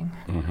biggest thing.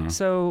 Mm-hmm.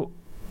 So,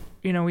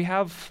 we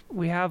have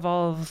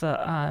all of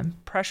the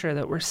pressure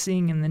that we're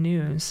seeing in the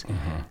news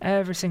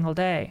every single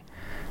day,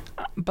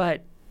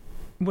 but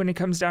when it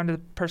comes down to the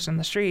person in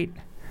the street,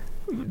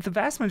 the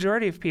vast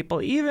majority of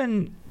people,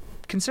 even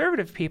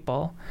conservative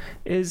people,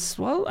 is,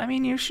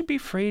 you should be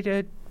free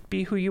to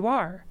be who you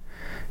are,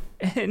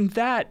 and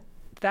that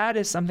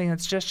is something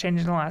that's just changed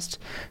in the last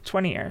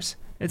 20 years.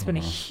 It's been a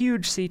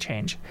huge sea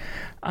change.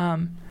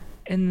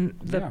 In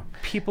the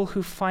people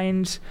who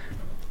find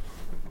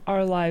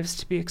our lives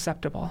to be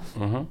acceptable.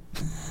 Mm-hmm.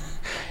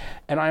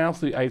 And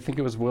I think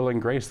it was Will and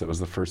Grace that was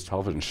the first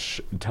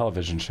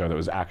television show that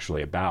was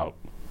actually about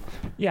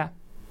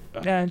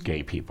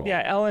gay people.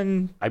 Yeah,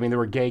 Ellen. There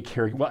were gay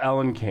characters. Well,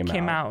 Ellen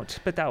came out,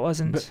 but that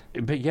wasn't.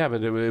 But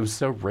it was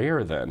so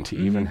rare then to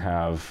even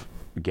have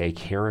gay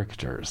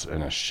characters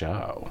in a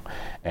show,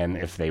 and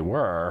if they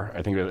were,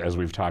 I think as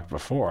we've talked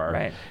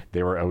before,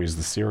 they were always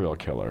the serial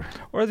killer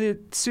or the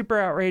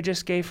super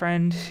outrageous gay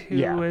friend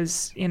who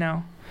was,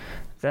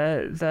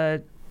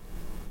 the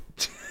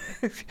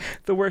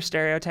the worst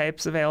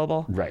stereotypes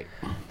available. Right.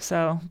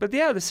 So, but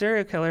the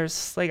serial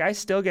killers, like I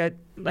still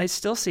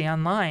see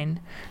online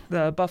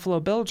the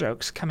Buffalo Bill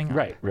jokes coming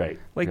up. Right.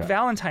 Like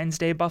Valentine's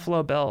Day,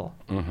 Buffalo Bill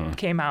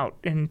came out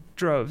in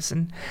droves,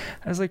 and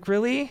I was like,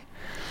 really?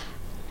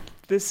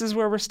 This is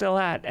where we're still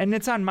at, and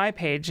it's on my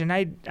page, and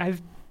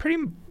I've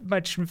pretty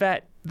much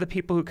vet the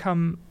people who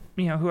come,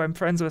 who I'm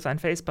friends with on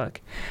Facebook.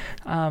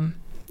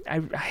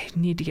 I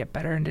need to get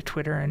better into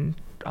Twitter and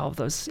all of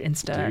those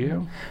Insta. Do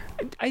you?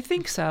 I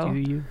think so. Do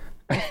you?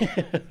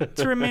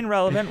 To remain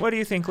relevant. What do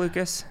you think,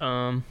 Lucas?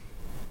 I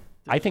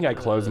think I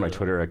closed my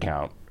Twitter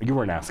account. You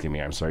weren't asking me.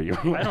 I'm sorry. You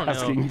were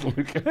asking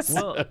Lucas.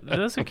 Well,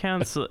 those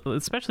accounts,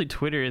 especially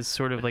Twitter, is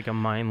sort of like a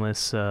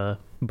mindless,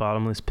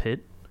 bottomless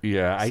pit.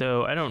 Yeah.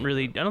 So I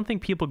don't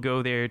think people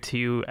go there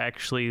to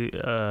actually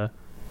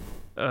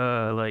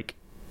like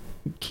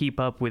keep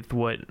up with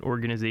what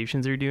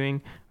organizations are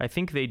doing. I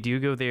think they do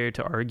go there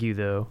to argue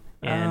though,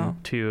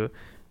 and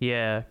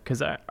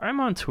because I'm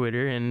on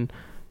Twitter and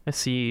I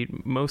see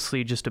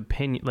mostly just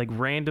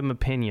random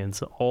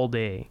opinions all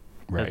day.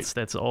 Right.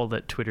 That's all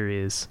that Twitter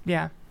is.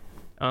 Yeah.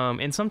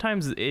 And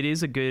sometimes it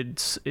is a good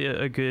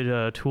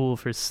tool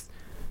for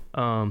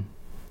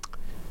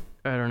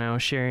I don't know,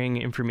 sharing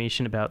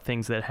information about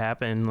things that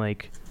happen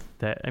like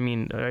that.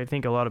 I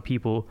think a lot of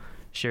people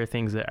share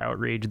things that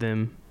outrage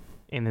them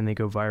and then they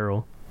go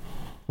viral,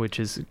 which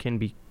can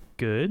be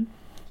good.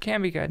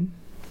 Can be good.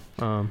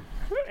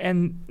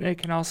 And it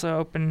can also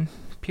open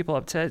people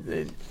up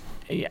to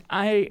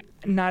I'm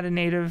not a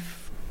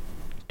native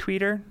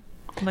tweeter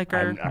like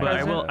our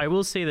but I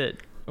will say that,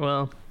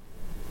 well,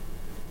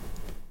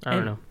 I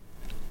don't know.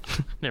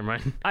 Never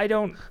mind. I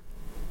don't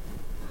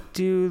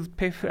do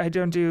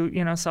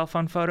cell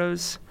phone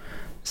photos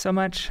so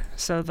much,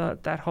 so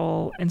that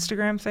whole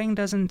Instagram thing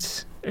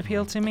doesn't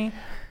appeal to me.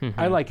 Mm-hmm.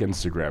 I like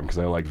Instagram because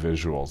I like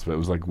visuals, but it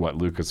was like what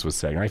Lucas was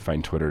saying. I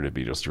find Twitter to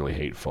be just really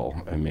hateful,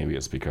 and maybe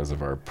it's because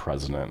of our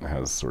president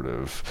has sort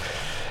of,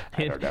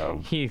 I don't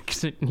know,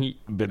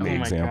 been the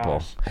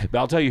example. But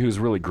I'll tell you who's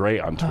really great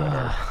on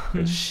Twitter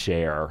is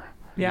Cher.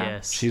 Yeah.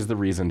 Yes. She's the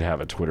reason to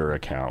have a Twitter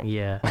account.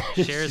 Yeah.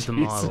 Cher's the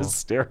model. She's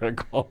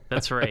hysterical.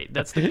 That's right.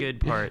 That's the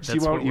good part. She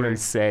won't even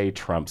say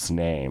Trump's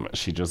name.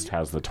 She just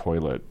has the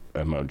toilet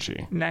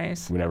emoji.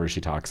 Nice. Whenever she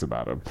talks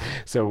about him.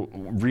 So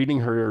reading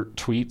her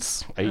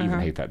tweets, I even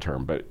hate that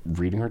term, but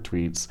reading her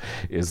tweets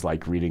is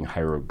like reading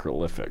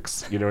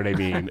hieroglyphics. You know what I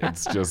mean?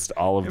 It's just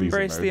all of these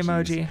emojis. Embrace the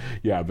emoji.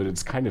 Yeah, but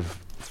it's kind of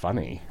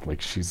funny.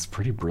 Like she's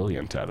pretty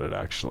brilliant at it,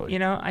 actually. You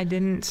know, I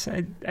didn't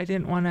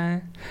want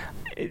to.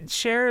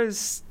 Cher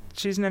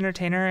she's an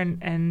entertainer,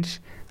 and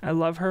I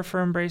love her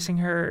for embracing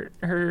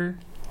her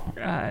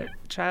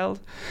child,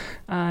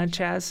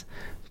 Chaz.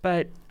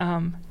 But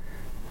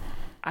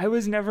I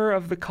was never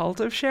of the cult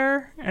of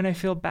Cher, and I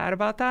feel bad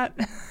about that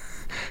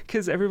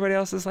because everybody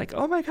else is like,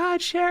 "Oh my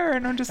God, Cher,"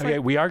 and I'm just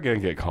like, we are gonna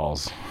get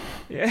calls.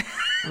 Yeah.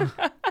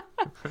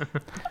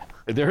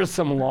 There are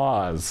some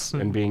laws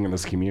in being in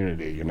this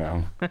community, you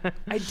know.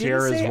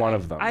 Cher is one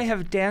of them. I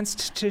have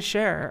danced to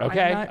Cher.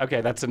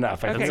 Okay, that's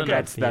enough. I think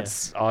enough,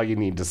 that's all you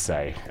need to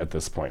say at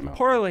this point, Mel.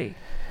 Poorly.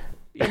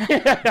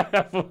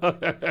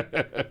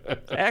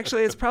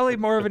 Actually, it's probably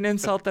more of an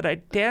insult that I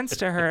danced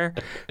to her.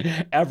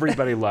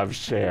 Everybody loves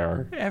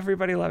Cher.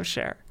 Everybody loves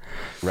Cher.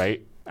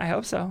 Right? I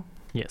hope so.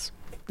 Yes.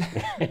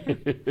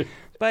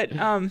 But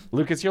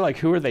Lucas, you're like,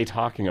 who are they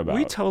talking about?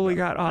 we totally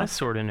got I off.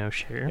 sort of know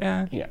Cher.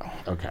 Yeah. Yeah.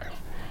 Okay.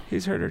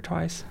 He's heard her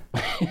twice.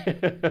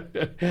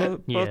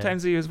 Both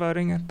times he was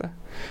voting at the.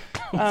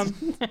 No,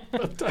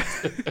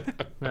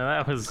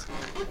 that was.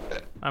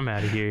 I'm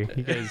out of here.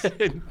 You guys.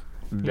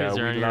 No, are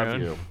on we your love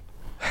own. you.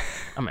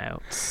 I'm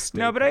out.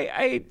 No, but I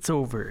It's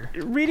over.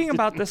 reading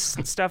about this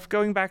stuff,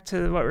 going back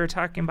to what we were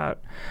talking about,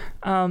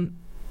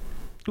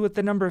 with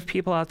the number of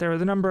people out there,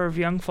 the number of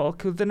young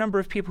folk, the number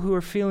of people who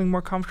are feeling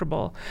more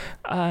comfortable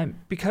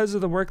because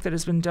of the work that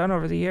has been done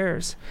over the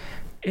years,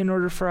 in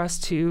order for us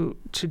to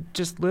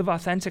just live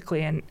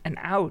authentically and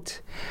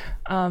out.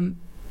 I'm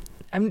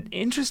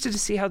interested to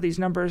see how these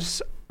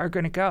numbers are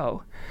going to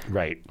go.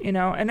 Right. You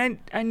know, and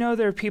I know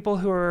there are people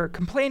who are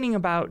complaining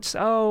about,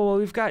 oh, well,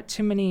 we've got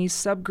too many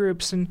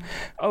subgroups, and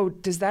oh,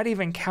 does that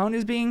even count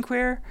as being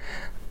queer?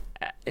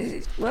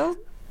 Well,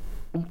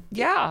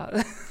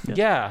 yeah.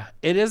 Yeah,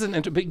 it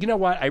isn't. But you know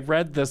what? I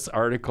read this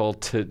article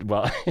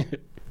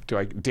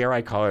dare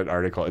I call it an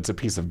article? It's a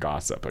piece of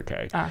gossip,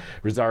 okay?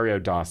 Rosario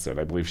Dawson,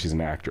 I believe she's an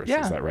actress,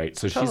 is that right?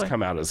 So totally. she's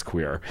come out as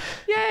queer.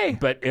 Yay!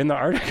 But in the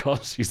article,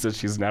 she says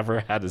she's never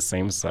had a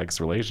same-sex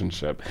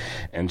relationship,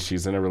 and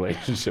she's in a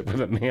relationship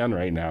with a man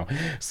right now.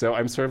 So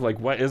I'm sort of like,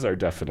 what is our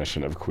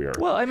definition of queer?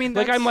 Well, I mean,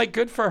 I'm like,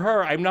 good for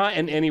her. I'm not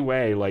in any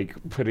way like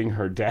putting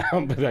her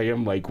down, but I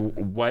am like,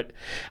 what?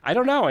 I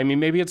don't know. I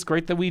mean, maybe it's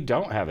great that we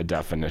don't have a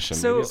definition.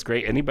 So, maybe it's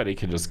great anybody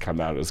can just come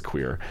out as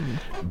queer.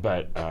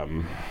 But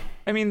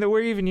I mean,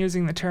 we're even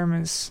using the term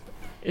is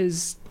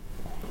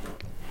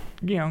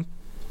you know,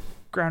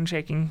 ground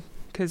shaking,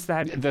 because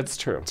that's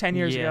true. 10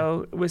 years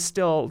ago was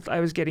still, I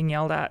was getting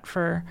yelled at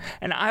for,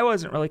 and I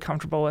wasn't really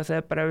comfortable with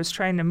it, but I was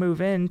trying to move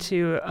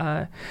into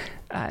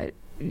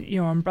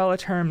you know, umbrella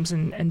terms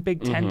and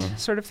big tent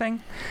sort of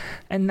thing,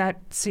 and that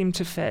seemed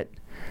to fit.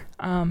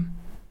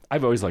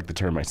 I've always liked the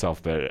term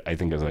myself, but I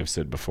think, as I've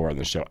said before on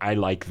the show, I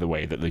like the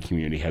way that the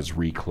community has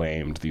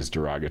reclaimed these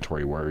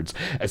derogatory words,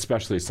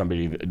 especially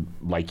somebody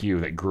like you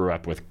that grew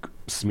up with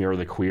Smear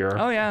the Queer.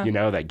 Oh, yeah. You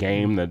know, that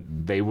game that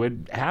they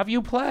would have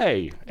you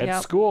play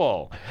at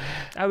school.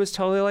 I was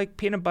totally like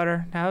peanut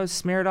butter. I was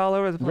smeared all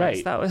over the place.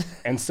 Right. That was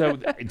And so,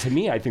 to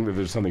me, I think that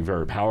there's something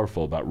very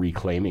powerful about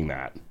reclaiming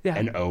that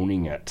and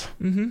owning it.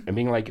 And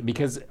being like,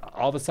 because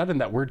all of a sudden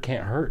that word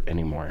can't hurt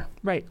anymore.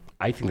 Right.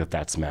 I think that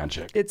that's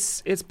magic.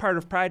 It's part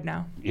of pride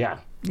now. Yeah.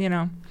 You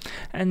know,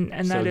 and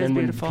so that is then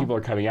beautiful. When people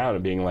are coming out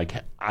and being like,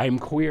 I'm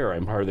queer,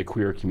 I'm part of the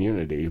queer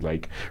community,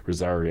 like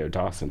Rosario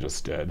Dawson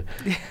just did.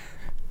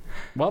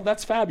 Well,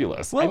 that's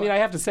fabulous. Well, I mean, I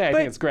have to say, I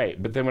think it's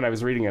great. But then when I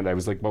was reading it, I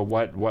was like, well,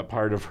 what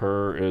part of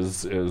her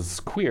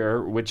is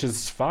queer? Which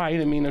is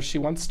fine. I mean, if she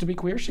wants to be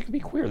queer, she can be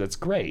queer. That's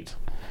great.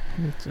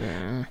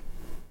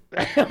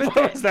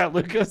 What was that,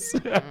 Lucas?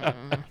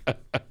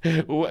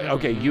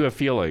 Okay, you have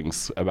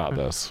feelings about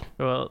this.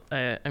 Well,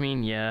 I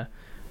mean, yeah.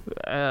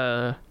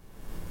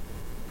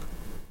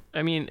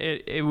 I mean,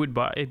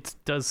 it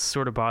does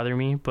sort of bother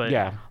me,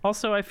 but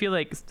also I feel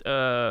like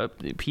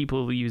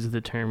people use the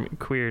term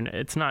queer, and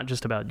it's not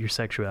just about your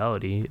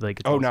sexuality.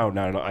 Like, no.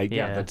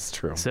 Yeah, that's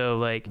true. So,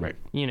 like,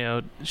 you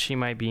know, she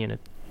might be in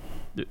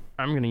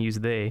I'm gonna use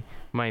they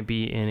might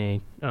be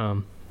in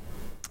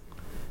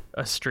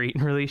a straight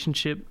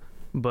relationship,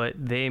 but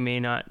they may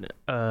not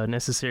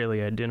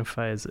necessarily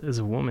identify as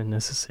a woman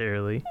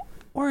necessarily.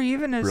 Or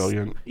even as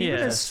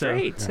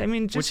straight. So, I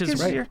mean, just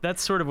because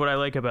that's sort of what I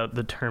like about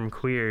the term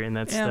queer, and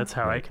that's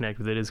how I connect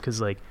with it, is because,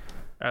 like,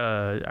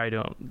 I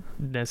don't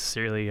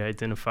necessarily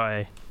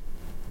identify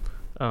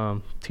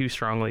too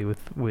strongly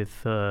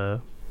with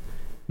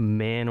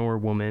man or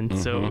woman.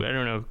 Mm-hmm. So I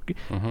don't know.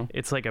 Mm-hmm.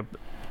 It's like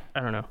I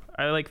don't know.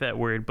 I like that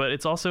word, but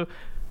it's also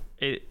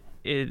it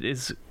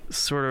is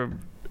sort of,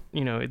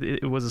 you know,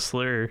 it was a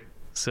slur.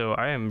 So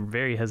I am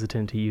very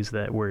hesitant to use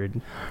that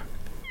word.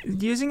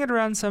 Using it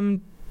around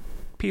some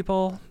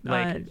people,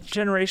 like,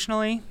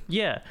 generationally,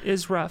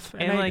 is rough.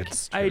 And like,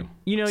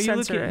 you know,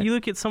 you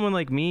look at someone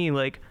like me,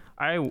 like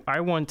I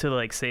want to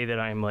like say that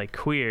I'm like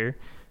queer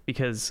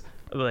because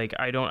like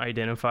I don't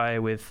identify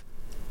with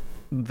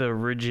the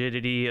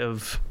rigidity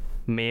of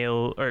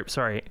man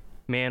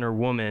or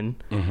woman,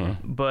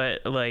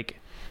 but like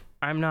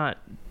I'm not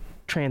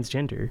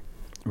transgender,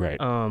 right?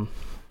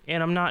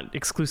 And I'm not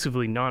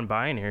exclusively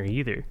non-binary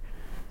either.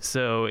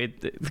 So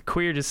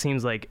queer just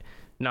seems like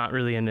not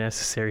really a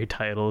necessary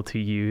title to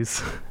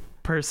use.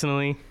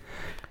 Personally,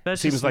 that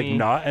seems like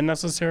not a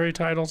necessary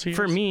title to use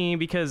for me,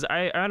 because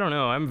I don't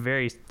know, I'm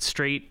very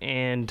straight,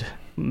 and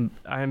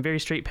I'm very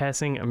straight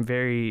passing.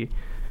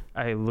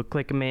 I look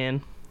like a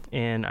man,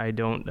 and I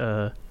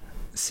don't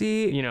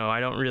see, you know, I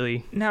don't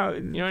really, now,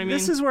 you know what I mean?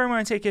 This is where I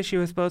want to take issue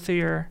with both of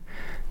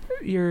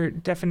your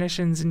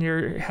definitions and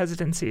your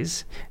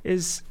hesitancies.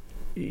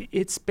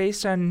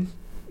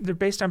 They're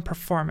based on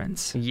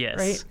performance. Yes.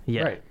 Right?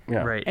 Yeah. Right.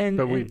 Yeah. Right.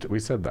 But we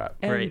said that.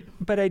 Right.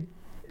 But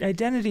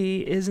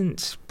identity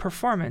isn't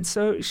performance.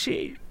 So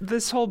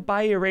this whole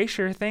bi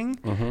erasure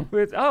thing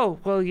with, oh,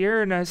 well,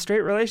 you're in a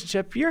straight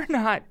relationship, you're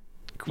not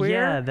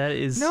queer. Yeah, that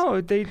is. No,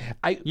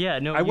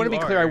 I want to be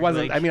clear. I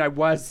wasn't. Like, I mean, I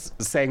was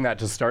saying that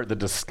to start the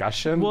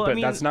discussion, but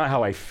that's not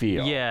how I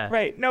feel. Yeah.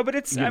 Right. No, but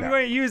I'm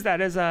going to use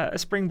that as a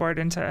springboard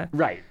into.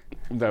 Right.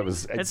 That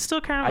was. It's still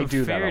kind of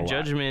a fair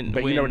judgment.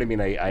 But you know what I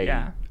mean.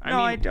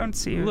 I don't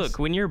see. Look,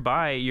 when you're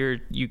bi,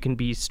 you can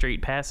be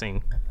straight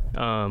passing.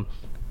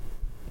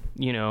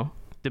 You know,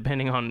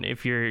 depending on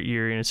if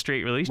you're in a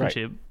straight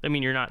relationship. Right. I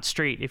mean, you're not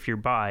straight if you're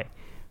bi.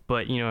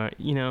 But you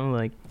know,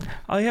 like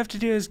all you have to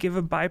do is give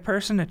a bi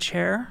person a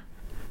chair,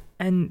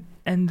 and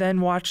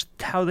then watch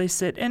how they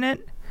sit in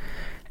it,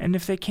 and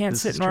if they can't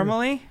sit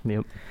normally,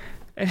 yep.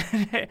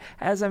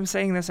 As I'm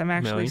saying this, I'm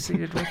actually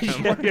seated with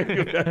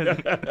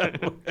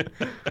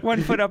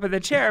one foot up in the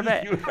chair.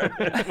 But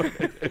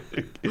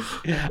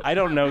I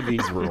don't know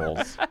these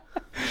rules.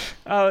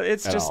 Oh,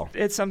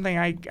 it's something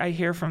I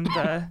hear from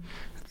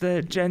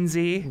the Gen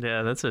Z.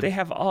 Yeah, they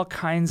have all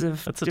kinds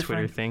of a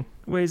Twitter thing.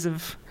 Ways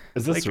of.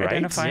 Is this right?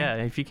 Identifying. Yeah,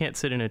 if you can't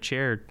sit in a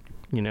chair,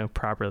 you know,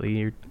 properly,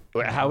 you're.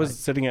 How is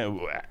sitting at?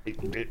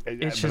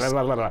 It's just.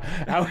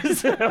 What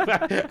is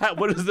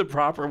the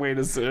proper way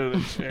to sit in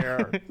a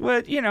chair?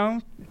 Well, you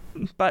know,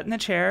 butt in the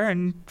chair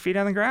and feet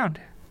on the ground.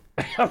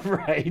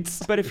 Right.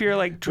 But if you're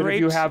like draped, but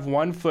if you have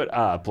 1 foot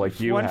up, like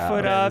you have, 1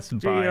 foot up,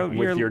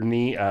 with your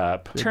knee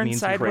up, turn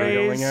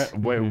sideways. It,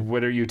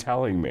 what are you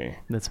telling me?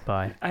 That's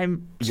bi.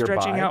 I'm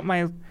stretching out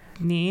my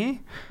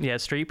knee. Yeah,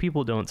 straight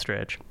people don't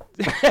stretch.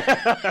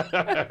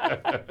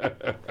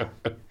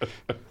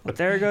 Well,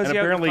 there goes and yoga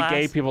apparently class.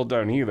 Gay people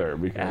don't either,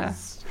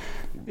 because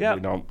we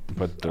don't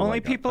put the only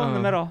people in the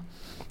middle.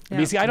 Yeah.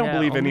 You see, I don't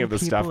believe any of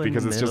this stuff,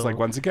 because it's just like,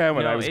 once again,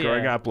 when I was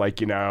growing up, like,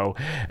 you know,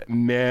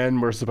 men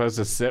were supposed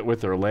to sit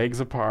with their legs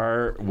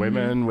apart,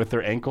 women with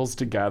their ankles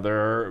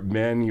together,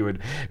 men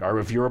or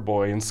if you were a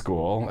boy in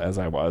school, as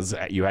I was,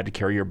 you had to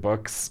carry your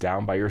books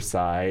down by your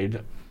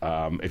side.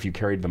 If you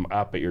carried them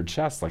up at your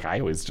chest, like I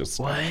always just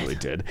actually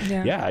did.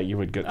 Yeah, you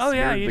would get. Oh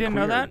yeah, you didn't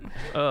know that?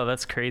 Oh,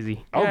 that's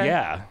crazy. Oh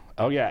yeah.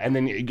 Oh yeah, and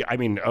then I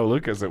mean,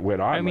 Lucas, it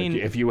went on. I mean,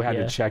 like, if you had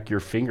to check your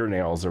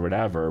fingernails or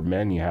whatever,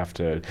 men, you have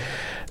to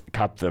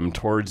cup them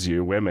towards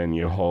you. Women,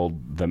 you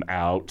hold them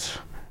out.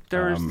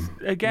 There's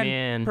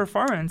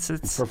performance.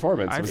 It's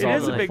performance. It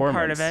is a big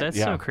part of it. That's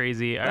so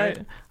crazy. I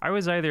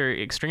was either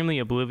extremely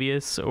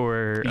oblivious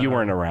or you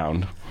weren't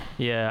around.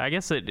 Yeah, I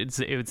guess it's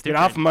different. Get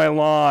off my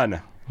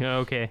lawn.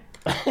 Okay.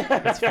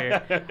 That's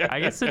fair.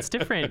 I guess it's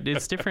different.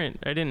 It's different.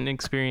 I didn't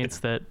experience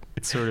that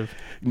sort of.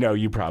 No,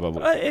 you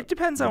probably. It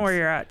depends on where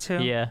you're at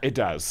too. Yeah. It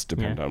does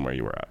depend on where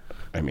you were at.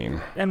 I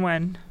mean. And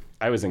when.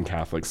 I was in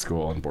Catholic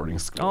school and boarding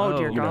school. Oh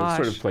dear gosh.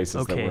 Sort of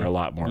places that were a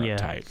lot more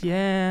uptight.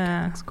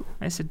 Yeah.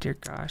 I said, dear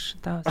gosh,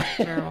 that was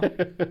terrible.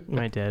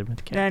 My dad went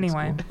to Catholic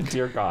anyway. school.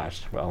 Dear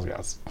gosh. Well,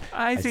 yes.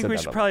 I think we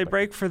should probably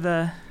break for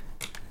the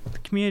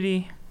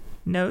community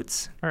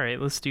notes. All right,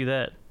 let's do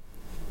that.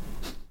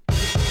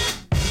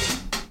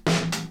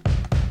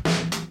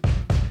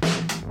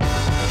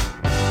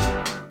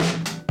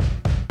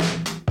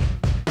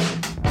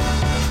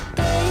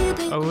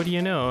 Oh, what do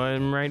you know?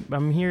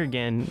 I'm here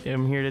again.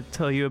 I'm here to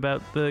tell you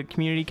about the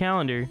community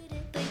calendar.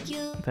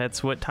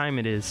 That's what time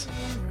it is.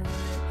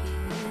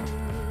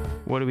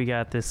 What do we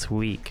got this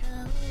week?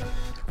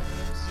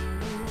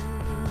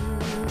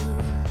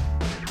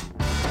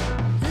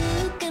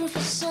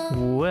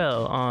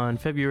 Well, on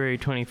February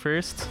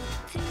 21st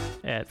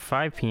at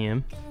 5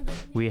 p.m.,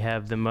 we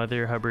have the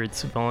Mother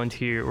Hubbard's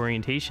Volunteer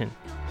Orientation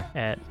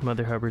at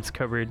Mother Hubbard's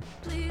Cupboard,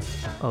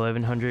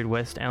 1100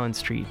 West Allen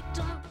Street.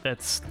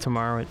 That's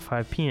tomorrow at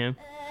 5 p.m.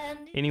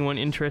 Anyone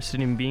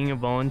interested in being a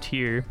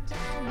volunteer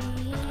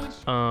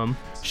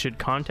should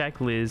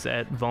contact Liz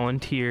at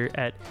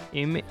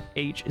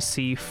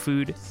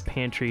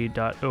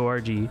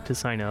volunteer@mhcfoodpantry.org to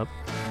sign up.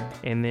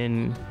 And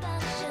then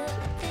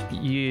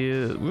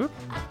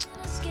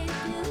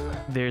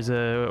there's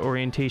a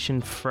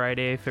orientation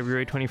Friday,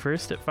 February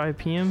 21st at 5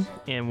 p.m.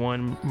 and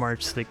one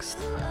March 6th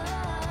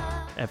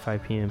at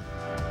 5 p.m.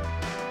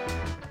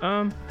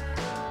 And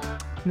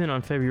then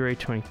on February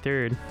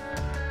 23rd,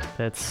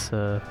 that's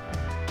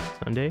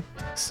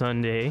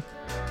Sunday,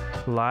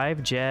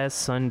 live jazz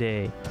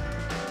Sunday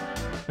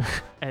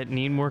at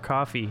Need More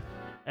Coffee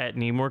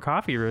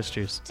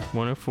Roasters,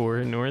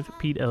 104 North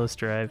Pete Ellis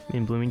Drive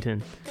in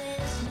Bloomington,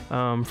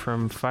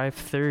 from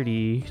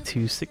 5:30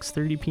 to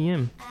 6:30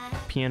 p.m.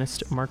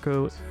 Pianist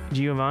Marco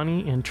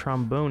Giovanni and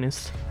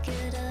trombonist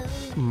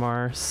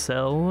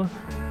Marcel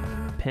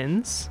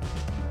Pence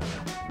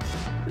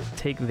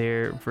take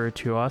their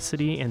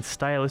virtuosity and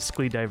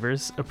stylistically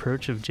diverse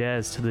approach of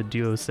jazz to the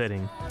duo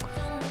setting.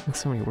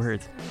 That's so many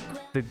words.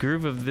 The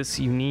groove of this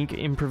unique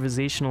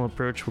improvisational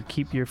approach will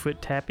keep your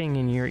foot tapping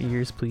and your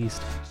ears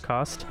pleased.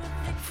 Cost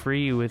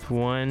free with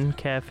one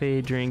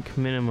cafe drink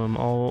minimum.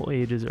 All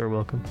ages are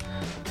welcome.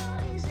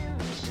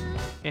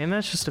 And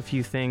that's just a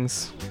few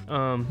things.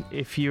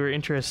 If you're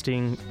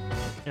interesting,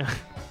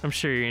 I'm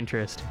sure you're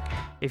interested.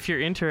 If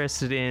you're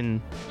interested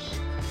in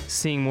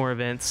seeing more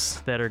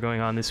events that are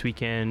going on this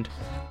weekend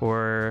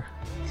or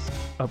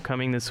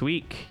upcoming this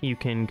week, you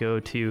can go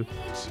to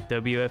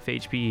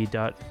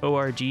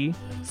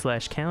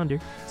wfhb.org/calendar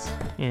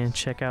and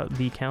check out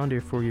the calendar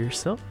for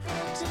yourself.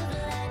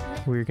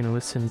 We're going to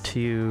listen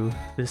to,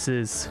 this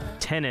is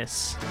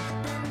Tennis.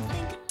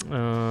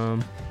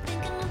 The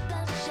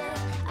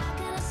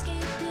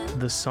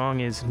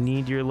song is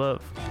Need Your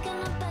Love.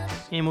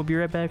 And we'll be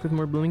right back with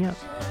more Blooming Out.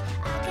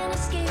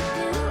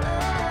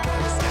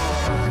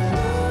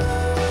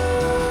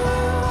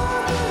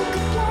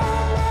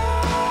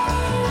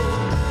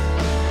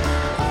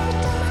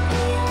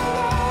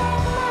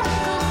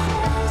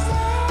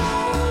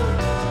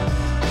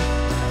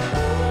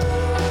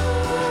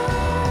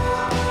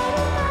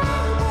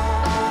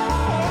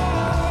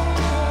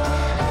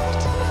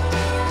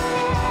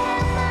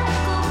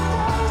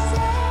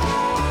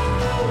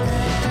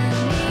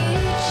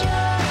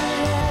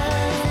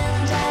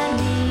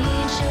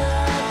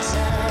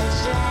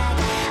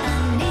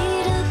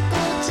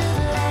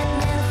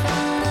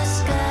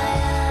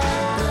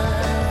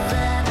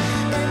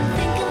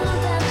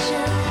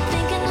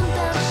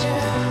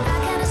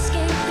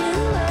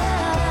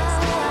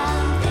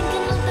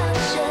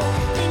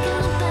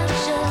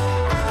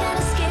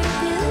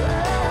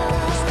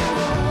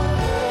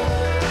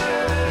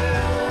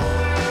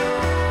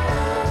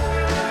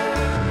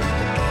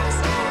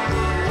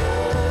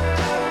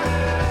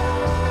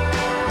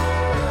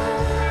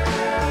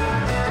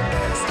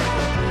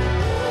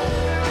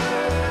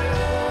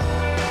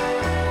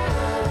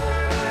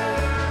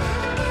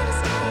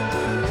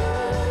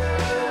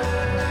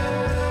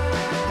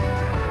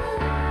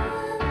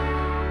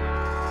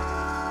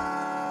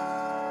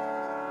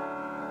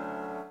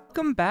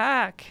 Welcome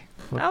back.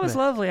 That was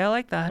lovely. I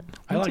like that.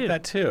 I like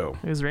that too.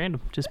 It was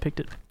random. Just picked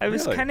it. I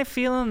was kind of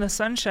feeling the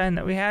sunshine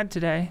that we had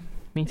today.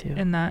 Me too.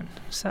 In that.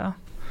 So,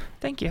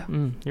 thank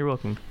you. You're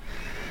welcome.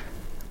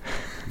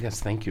 Yes,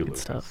 thank you, Good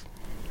Lucas. stuff.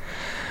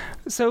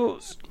 So,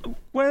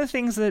 one of the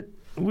things that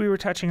we were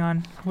touching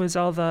on was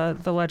all the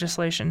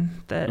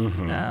legislation that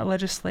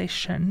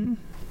legislation.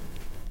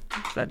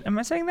 Am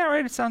I saying that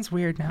right? It sounds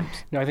weird now.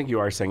 No, I think you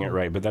are saying it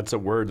right, but that's a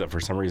word that for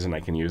some reason I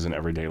can use in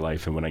everyday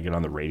life, and when I get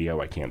on the radio,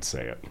 I can't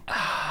say it.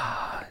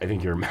 I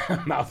think your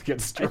mouth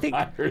gets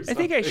dry or something. I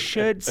think I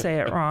should say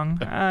it wrong,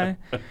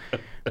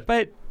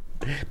 but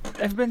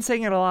I've been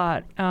saying it a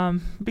lot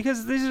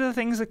because these are the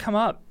things that come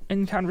up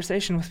in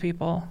conversation with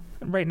people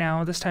right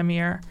now this time of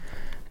year,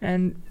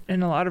 and a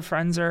lot of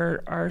friends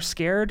are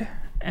scared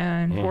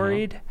and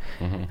worried,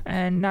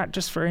 and not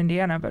just for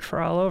Indiana but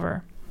for all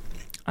over.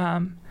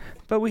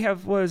 But we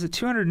have,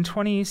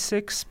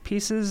 226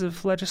 pieces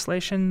of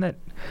legislation that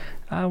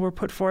were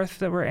put forth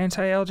that were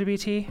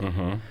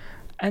anti-LGBT.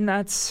 And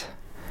that's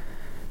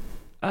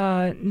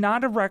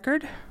not a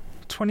record.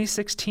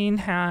 2016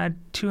 had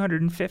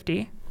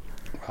 250.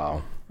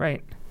 Wow.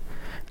 Right.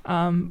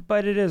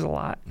 But it is a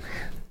lot.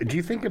 Do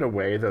you think in a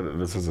way that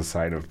this is a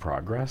sign of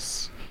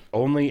progress?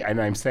 Only, and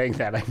I'm saying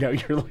that, I know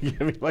you're looking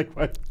at me like,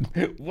 what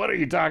are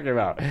you talking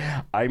about?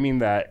 I mean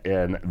that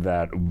in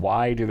that,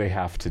 why do they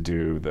have to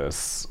do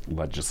this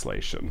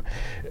legislation?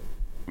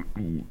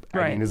 Right.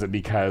 I mean, is it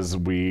because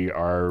we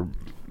are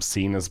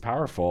seen as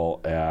powerful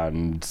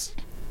and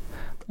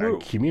a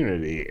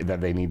community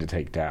that they need to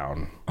take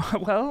down?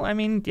 Well, I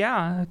mean,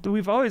 yeah,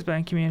 we've always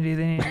been a community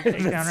they need to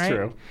take down, right?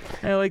 True.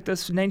 Like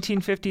those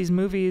 1950s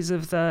movies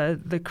of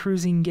the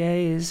cruising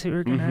gays who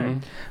are going to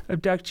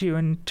abduct you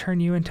and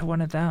turn you into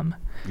one of them.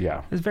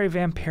 Yeah. It was very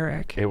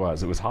vampiric. It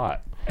was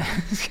hot.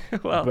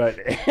 Well, but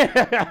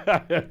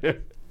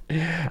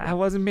I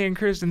wasn't being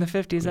cruised in the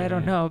 50s. I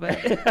don't know, but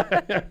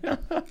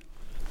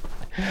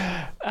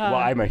Well,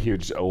 I'm a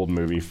huge old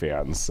movie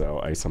fan, so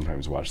I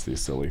sometimes watch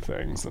these silly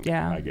things, and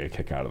I get a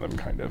kick out of them,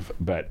 kind of.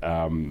 But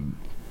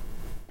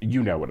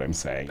you know what I'm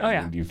saying. Oh, yeah.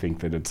 I mean, you think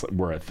that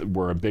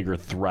we're a bigger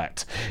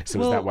threat. So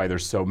is that why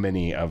there's so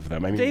many of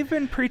them? I mean, they've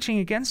been preaching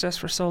against us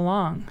for so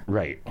long.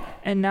 Right.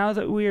 And now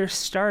that we are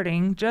just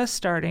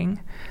starting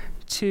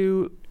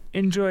to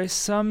enjoy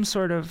some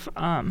sort of,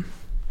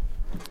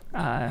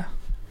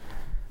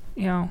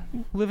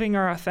 living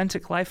our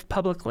authentic life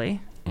publicly,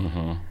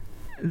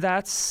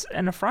 that's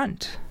an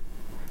affront.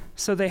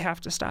 So they have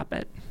to stop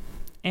it.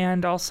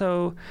 And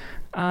also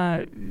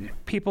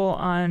people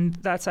on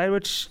that side,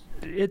 which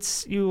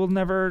you will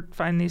never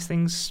find these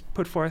things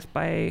put forth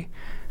by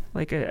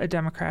like a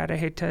Democrat. I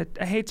hate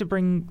to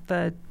bring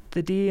the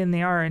D and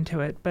the R into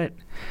it, but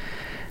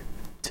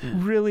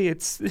really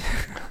it's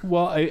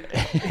well, I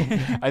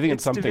think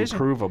it's something division.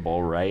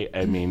 provable, right?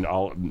 I mean,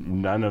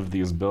 none of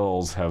these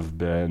bills have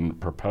been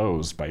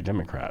proposed by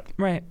Democrat.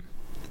 Right.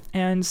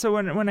 And so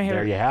when I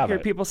hear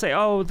people say,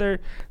 "Oh, the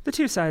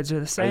two sides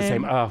are the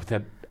same," oh,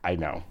 that I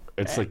know.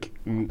 It's like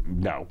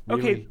no.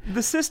 Okay, really.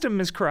 the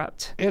system is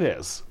corrupt. It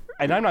is.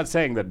 And I'm not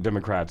saying that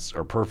Democrats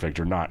are perfect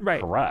or not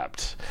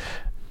corrupt,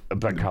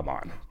 but come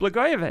on.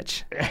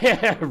 Blagojevich.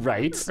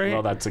 Right?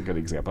 Well, that's a good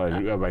example.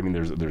 I mean,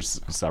 there's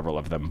several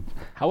of them.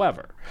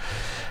 However,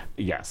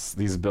 yes,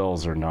 these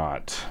bills are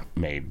not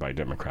made by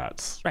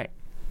Democrats. Right.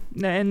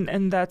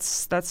 And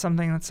that's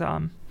something that's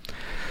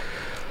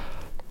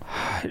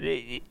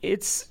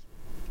it's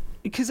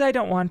because I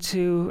don't want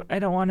to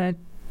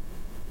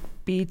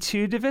be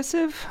too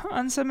divisive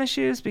on some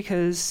issues,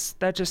 because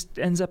that just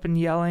ends up in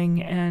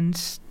yelling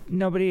and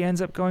nobody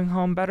ends up going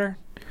home better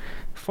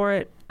for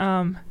it.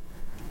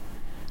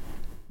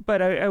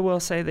 But I will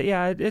say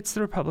that, it's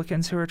the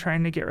Republicans who are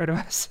trying to get rid of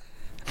us.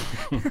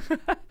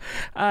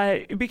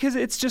 Because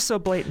it's just so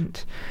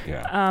blatant.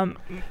 Yeah.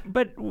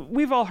 But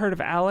we've all heard of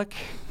ALEC,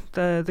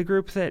 the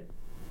group that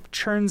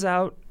churns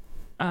out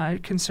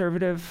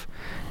conservative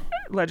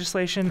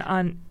legislation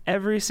on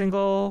every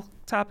single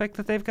topic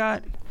that they've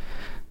got.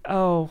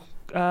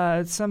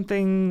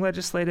 Something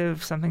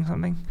legislative,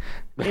 something.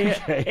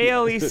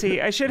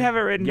 ALEC. I should have it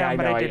written down,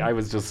 but I didn't. I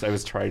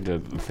was trying to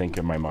think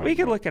in my mind. We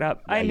could look it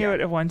up. I knew it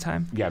at one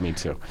time. Yeah, me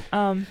too.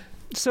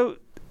 So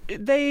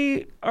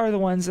they are the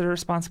ones that are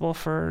responsible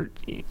for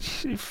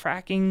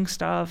fracking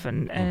stuff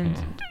and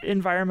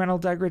environmental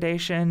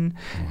degradation,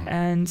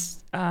 and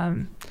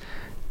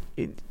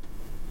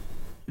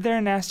they're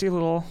a nasty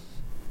little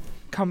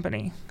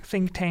company,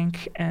 think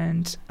tank,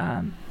 and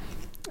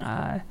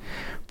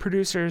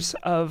producers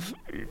of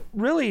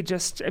really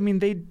just, I mean,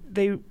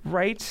 they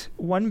write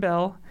one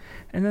bill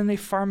and then they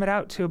farm it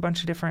out to a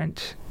bunch of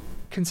different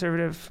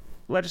conservative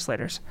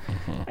legislators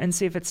and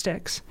see if it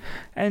sticks.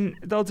 And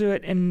they'll do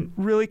it in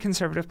really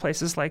conservative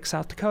places like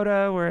South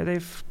Dakota, where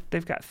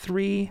they've got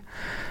 3.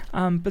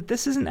 But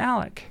this isn't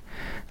ALEC.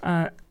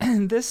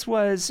 This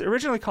was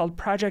originally called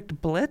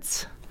Project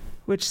Blitz,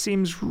 which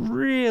seems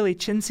really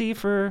chintzy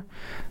for...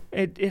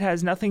 It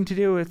has nothing to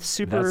do with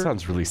super... That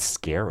sounds really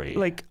scary.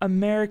 Like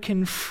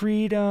American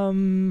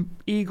freedom,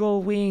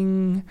 eagle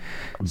wing...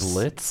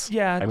 Blitz?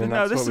 Yeah. I mean,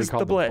 that's this what we is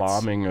call the Blitz.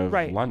 Bombing of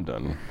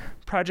London.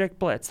 Project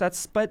Blitz.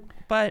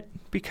 But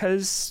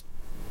because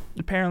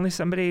apparently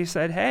somebody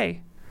said,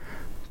 hey,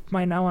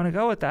 might not want to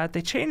go with that,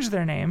 they changed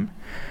their name.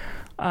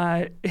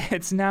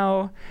 It's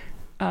now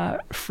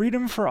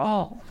Freedom for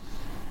All.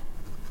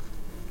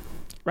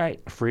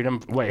 Right.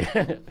 Wait.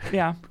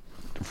 Yeah.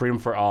 Freedom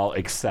for all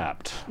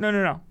except...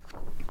 No.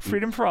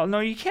 Freedom for all.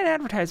 No, you can't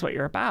advertise what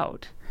you're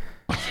about.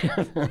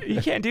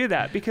 You can't do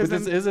that, because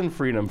this isn't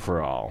freedom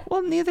for all.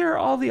 Well, neither are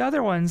all the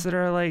other ones that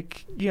are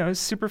like,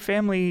 super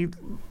family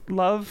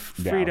love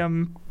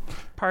freedom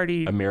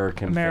party.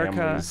 America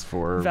families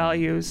for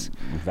values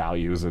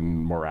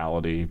and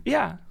morality.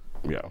 Yeah.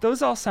 Yeah.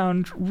 Those all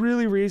sound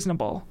really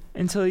reasonable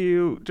until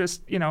you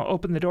just,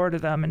 open the door to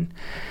them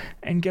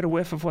and get a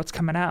whiff of what's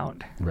coming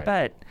out. Right.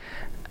 But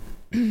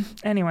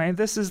anyway,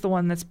 this is the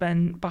one that's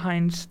been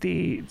behind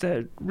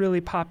the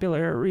really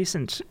popular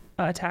recent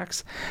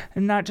attacks,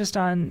 and not just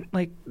on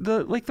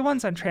the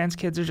ones on trans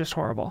kids are just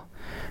horrible,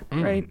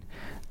 right?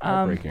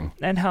 Heartbreaking.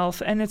 And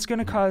health, and it's going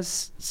to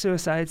cause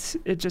suicides.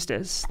 It just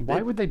is.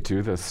 Why would they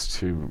do this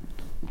to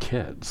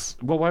kids?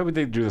 Well, why would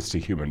they do this to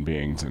human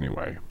beings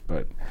anyway?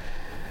 But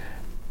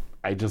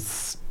I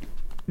just,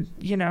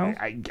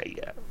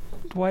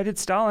 why did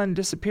Stalin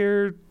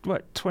disappear,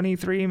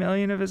 23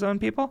 million of his own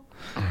people?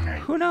 Right.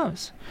 Who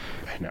knows?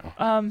 I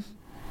know.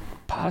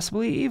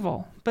 Possibly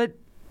evil, but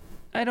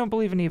I don't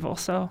believe in evil,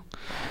 so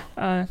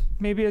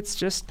maybe it's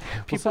just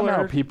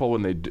people people,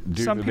 when they do,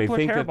 they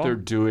think that they're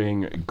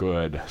doing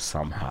good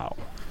somehow.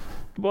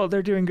 Well,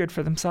 they're doing good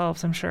for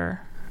themselves, I'm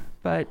sure,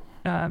 but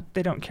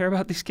they don't care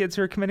about these kids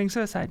who are committing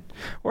suicide,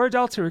 or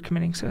adults who are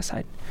committing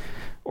suicide,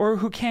 or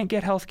who can't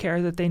get health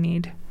care that they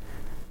need.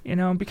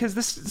 Because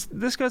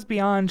this goes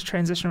beyond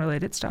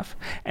transition-related stuff.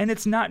 And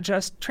it's not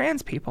just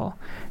trans people.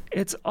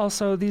 It's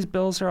also, these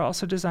bills are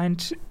also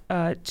designed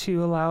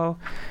to allow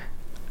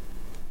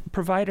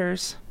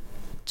providers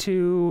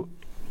to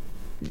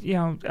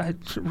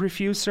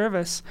refuse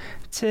service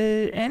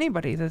to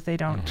anybody that they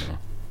don't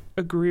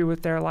agree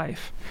with their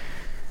life.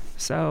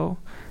 So,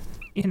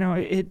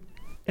 it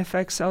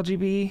affects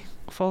LGBT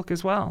folk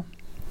as well.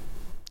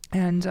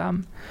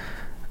 And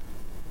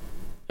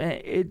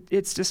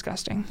it's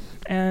disgusting.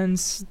 And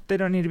they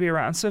don't need to be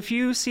around. So if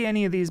you see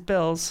any of these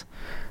bills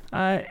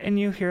and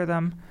you hear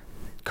them,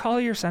 call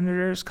your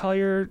senators, call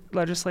your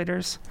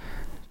legislators,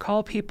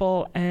 call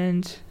people,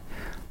 and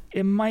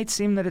it might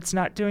seem that it's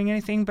not doing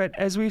anything, but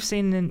as we've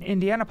seen in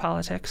Indiana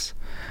politics,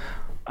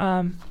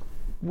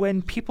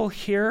 when people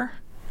hear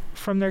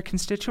from their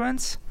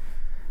constituents,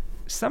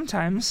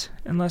 sometimes,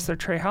 unless they're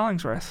Trey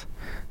Hollingsworth,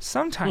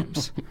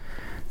 sometimes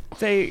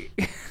they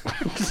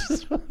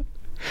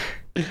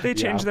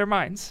change their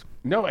minds.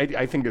 No,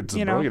 I think it's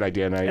a brilliant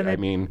idea, and I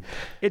mean,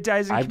 it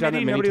dies in I've done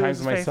it many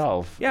times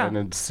myself, yeah. and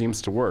it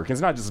seems to work.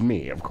 It's not just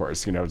me, of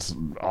course. It's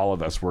all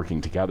of us working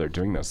together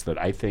doing this. That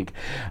I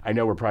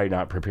know we're probably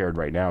not prepared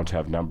right now to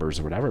have numbers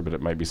or whatever, but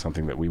it might be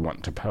something that we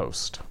want to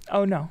post.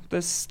 Oh no,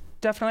 this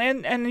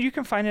definitely, and you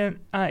can find it.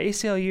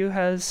 ACLU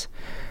has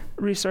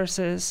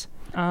resources.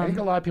 I think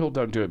a lot of people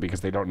don't do it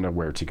because they don't know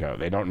where to go.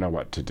 They don't know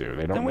what to do.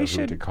 They don't know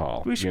who to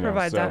call. We should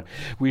provide that.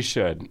 We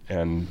should,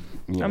 and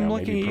I'm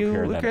looking at you,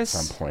 Lucas.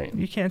 At some point.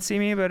 You can't see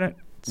me, but I'm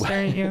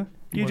staring at you.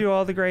 You do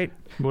all the great.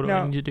 What do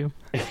I need to do?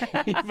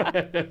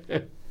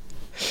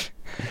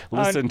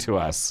 Listen to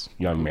us,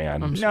 young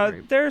man.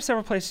 There are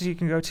several places you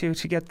can go to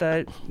get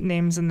the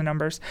names and the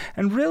numbers.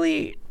 And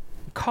really,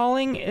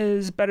 calling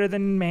is better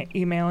than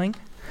emailing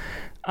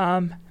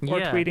or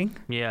tweeting.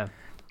 Yeah.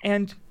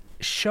 And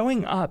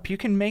showing up, you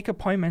can make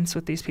appointments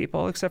with these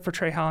people, except for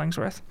Trey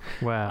Hollingsworth.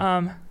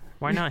 Wow.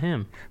 Why not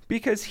him?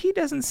 Because he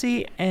doesn't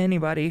see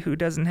anybody who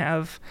doesn't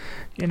have,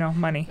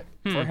 money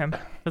for him.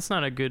 That's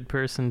not a good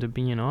person to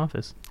be in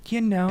office.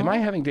 Am I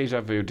having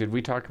deja vu? Did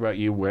we talk about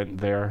you went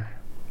there?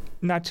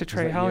 Not to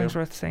Trey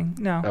Hollingsworth's thing.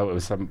 No. Oh, it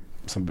was some.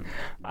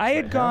 I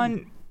had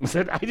gone.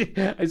 I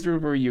just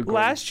remember you going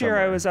last year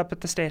somewhere. I was up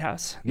at the State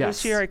House. Yes.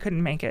 This year I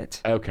couldn't make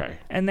it. Okay.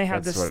 And they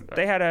had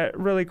they had a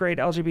really great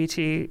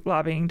LGBT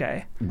lobbying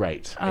day.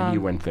 Right. And you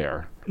went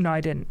there. No,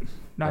 I didn't.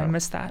 No, I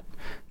missed that.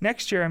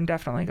 Next year I'm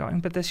definitely going,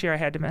 but this year I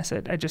had to miss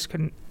it. I just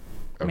couldn't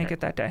make it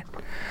that day.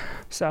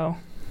 So,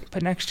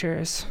 but next year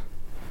I've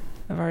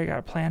already got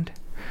it planned.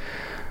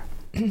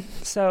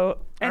 So,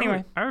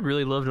 anyway. I would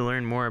really love to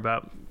learn more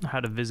about how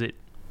to visit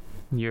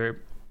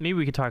Europe. Maybe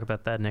we could talk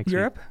about that next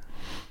week.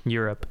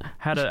 Europe.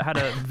 How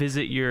to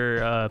visit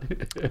your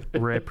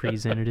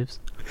representatives.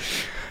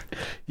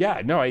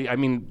 Yeah, no, I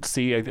mean,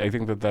 see, I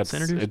think that's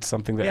senators? It's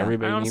something that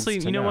everybody honestly,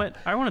 needs to know. You know what?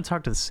 I want to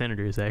talk to the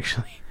senators,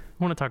 actually.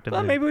 I want to talk to them.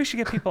 Well, maybe we should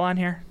get people on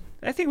here.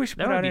 I think we should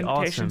put out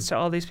invitations to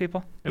all these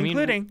people,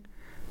 including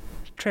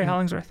Trey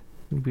Hollingsworth.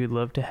 We'd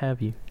love to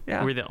have you.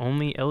 Yeah. We're the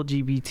only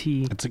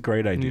LGBT It's a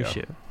great idea. news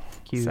show.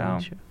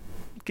 Show.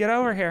 Get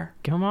over here.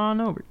 Come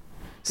on over.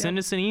 Send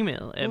us an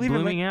email at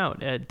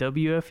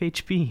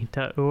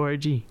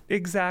bloomingOut@wfhb.org.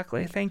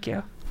 Exactly. Thank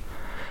you.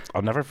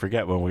 I'll never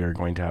forget when we were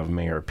going to have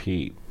Mayor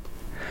Pete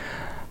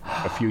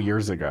a few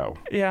years ago.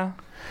 Yeah.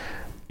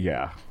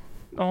 Yeah.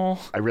 Oh.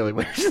 I really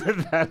wish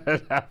that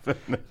had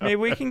happened. Maybe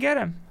we can get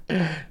him.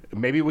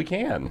 Maybe we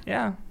can.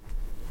 Yeah.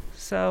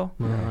 So.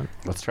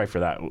 Let's try for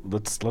that.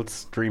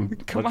 Let's dream.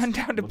 Come on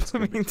down to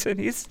Bloomington.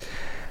 He's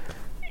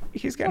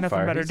got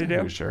nothing better to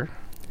do. Sure.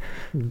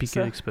 It'd be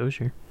good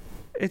exposure.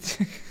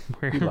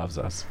 He loves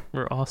us.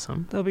 We're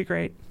awesome. They'll be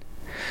great.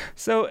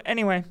 So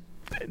anyway,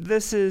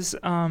 this is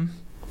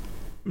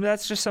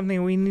that's just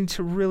something we need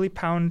to really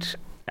pound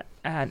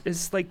at,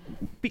 is like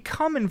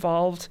become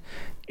involved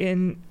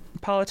in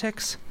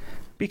politics,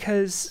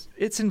 because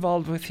it's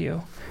involved with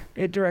you.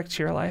 It directs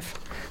your life.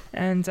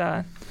 And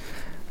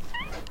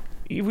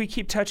we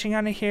keep touching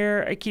on it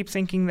here. I keep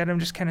thinking that I'm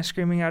just kind of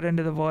screaming out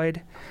into the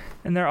void.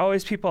 And there are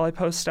always people, I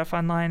post stuff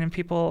online, and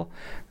the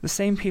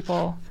same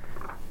people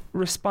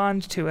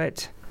respond to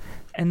it,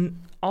 and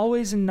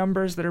always in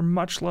numbers that are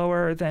much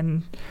lower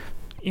than,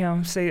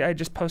 say I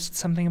just posted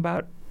something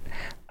about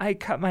I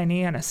cut my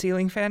knee on a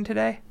ceiling fan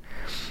today.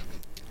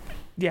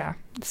 Yeah,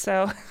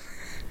 so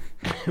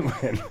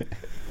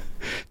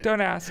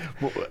don't ask.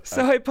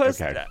 So I post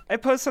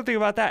something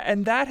about that,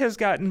 and that has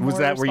gotten more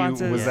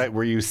responses.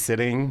 Were you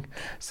sitting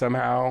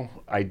somehow,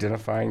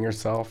 identifying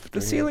yourself?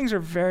 The ceilings are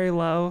very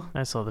low.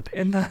 I saw the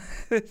picture.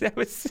 I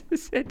was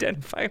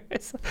identifying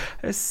myself.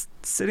 I was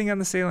sitting on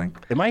the ceiling.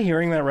 Am I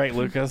hearing that right,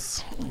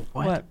 Lucas?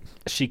 What?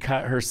 She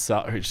cut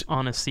herself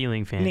on a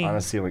ceiling fan. On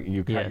a ceiling.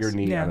 You cut your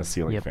knee on a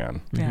ceiling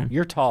fan. Yeah.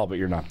 You're tall, but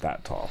you're not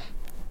that tall.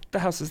 The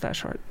house is that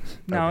short.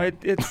 No,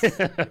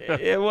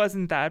 it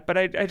wasn't that. But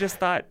I just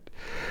thought,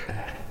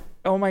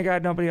 oh my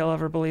God, nobody will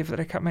ever believe that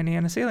I cut my knee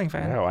on a ceiling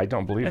fan. No, I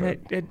don't believe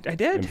it. I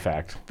did. In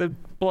fact, the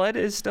blood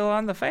is still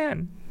on the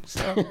fan.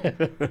 So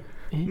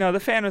no, the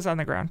fan was on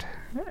the ground.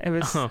 It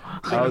was.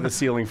 The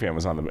ceiling fan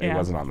was on the. It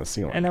wasn't on the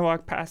ceiling. And I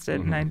walked past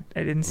it, and I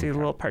didn't see the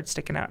little part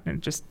sticking out, and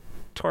it just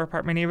tore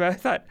apart my knee. But I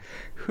thought,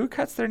 who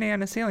cuts their knee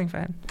on a ceiling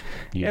fan?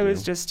 It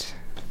was just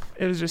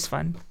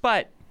fun.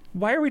 But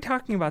Why are we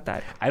talking about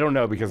that? I don't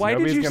know, because Why did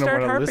nobody's you going to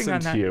start want to harping listen on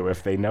to that? you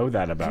if they know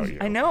that about you.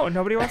 I know.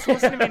 Nobody wants to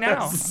listen to me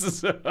now.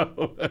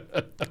 So,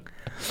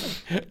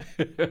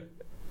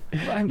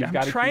 I'm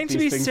gotta trying keep to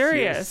be these things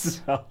serious.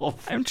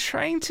 yourself. I'm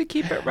trying to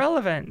keep it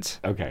relevant.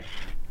 Okay.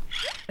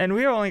 And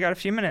we've only got a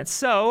few minutes.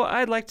 So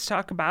I'd like to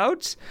talk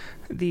about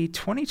the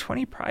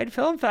 2020 Pride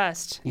Film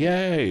Fest.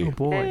 Yay. Oh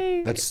boy.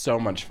 Yay. That's so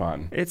much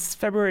fun. It's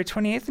February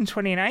 28th and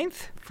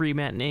 29th. Free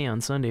matinee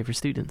on Sunday for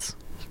students.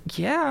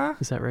 Yeah.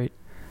 Is that right?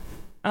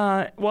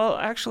 Well,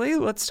 actually,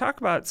 let's talk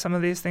about some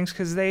of these things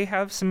because they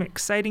have some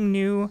exciting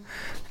new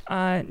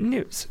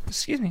news.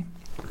 Excuse me.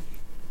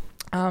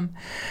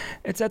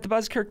 It's at the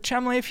Buzzkirk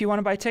Chumley. If you want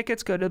to buy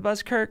tickets, go to the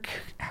Buzzkirk.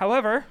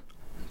 However,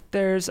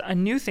 there's a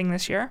new thing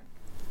this year.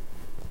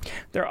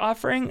 They're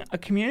offering a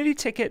community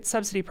ticket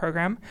subsidy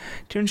program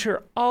to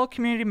ensure all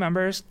community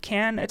members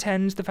can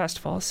attend the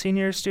festival.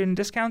 Senior student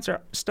discounts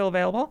are still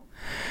available.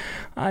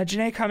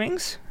 Janae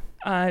Cummings,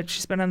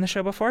 she's been on the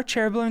show before,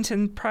 chair of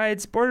Bloomington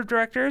Pride's board of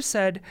directors,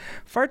 said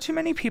far too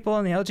many people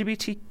in the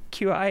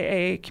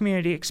LGBTQIA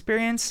community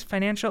experience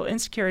financial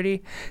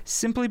insecurity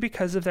simply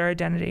because of their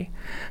identity.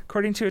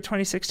 According to a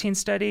 2016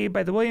 study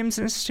by the Williams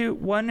Institute,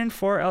 1 in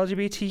 4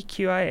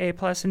 LGBTQIA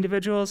plus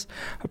individuals,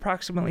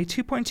 approximately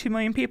 2.2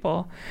 million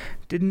people,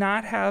 did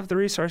not have the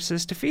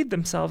resources to feed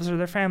themselves or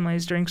their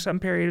families during some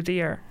period of the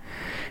year.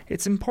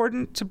 It's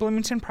important to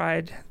Bloomington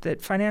Pride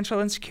that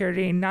financial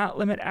insecurity not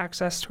limit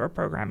access to our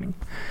programming.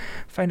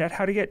 Find out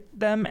how to get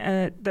them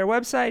at their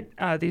website,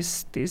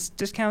 these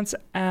discounts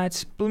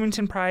at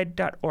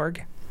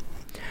bloomingtonpride.org.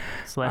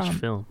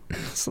 /film.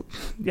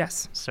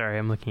 Yes. Sorry,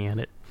 I'm looking at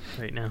it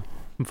right now.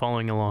 I'm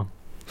following along.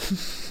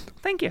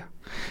 Thank you.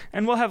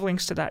 And we'll have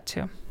links to that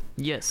too.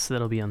 Yes,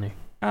 that'll be on there.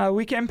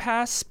 Weekend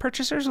pass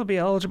purchasers will be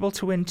eligible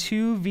to win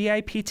 2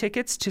 VIP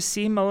tickets to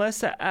see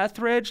Melissa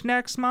Etheridge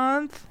next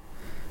month.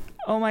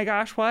 Oh my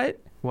gosh, what?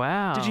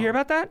 Wow. Did you hear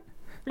about that?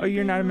 Oh,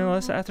 you're not a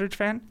Melissa Etheridge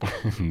fan?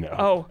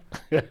 No.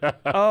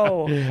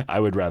 Oh. I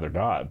would rather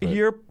not. But...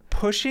 You're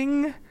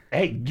pushing...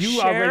 Hey, you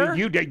Cher?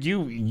 already you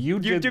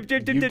did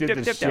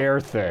the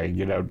Cher thing.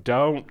 You know,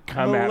 don't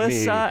come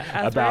Melissa at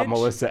me about Etheridge?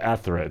 Melissa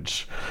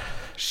Etheridge.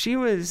 She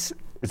was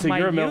So my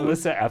you're a youth.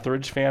 Melissa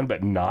Etheridge fan,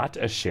 but not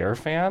a Cher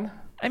fan?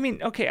 I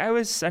mean, okay, I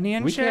was Sonny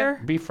and We Cher.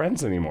 can't be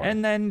friends anymore.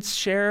 And then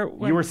Cher...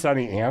 You were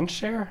Sonny and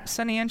Cher?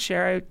 Sonny and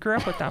Cher. I grew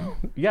up with them.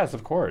 Yes,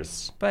 of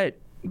course. But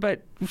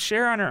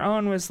Cher on her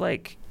own was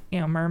like,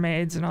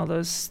 Mermaids and all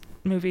those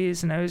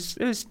movies, and it was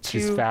too...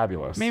 She's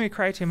fabulous. Made me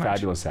cry too much.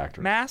 Fabulous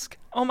actress. Mask?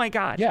 Oh my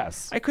God.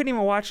 Yes. I couldn't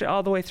even watch it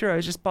all the way through. I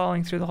was just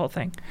bawling through the whole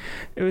thing.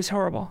 It was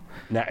horrible.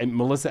 Now, and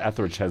Melissa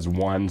Etheridge has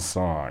one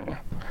song.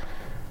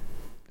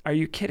 Are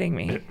you kidding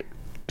me?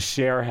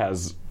 Cher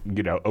has,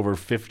 over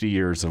 50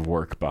 years of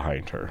work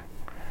behind her.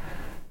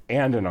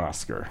 And an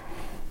Oscar.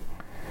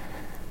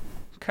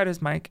 Cut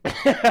his mic.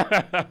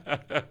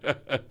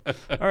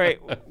 All right,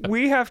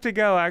 we have to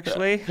go,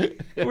 actually.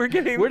 Where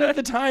did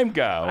the time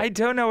go? I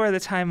don't know where the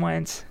time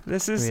went.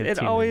 This is... It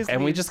always...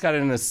 And we leaves- just got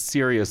in a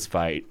serious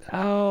fight.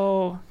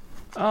 Oh,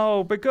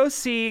 but go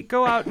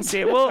out and see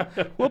it.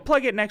 We'll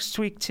plug it next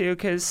week too,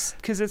 because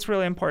it's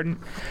really important.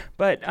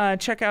 But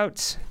check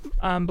out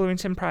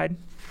Bloomington Pride.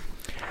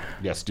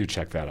 Yes, do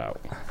check that out.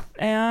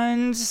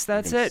 And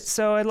that's it.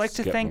 So I'd like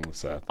to skip thank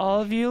Melissa. all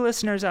of you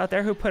listeners out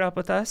there who put up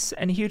with us,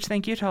 and a huge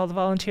thank you to all the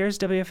volunteers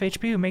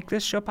WFHB who make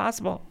this show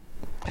possible.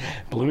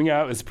 Blooming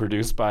Out is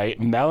produced by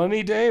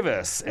Melanie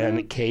Davis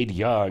and Cade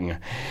Young.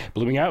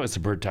 Blooming Out is a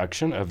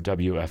production of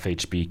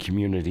WFHB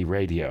Community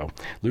Radio.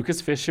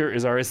 Lucas Fisher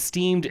is our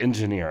esteemed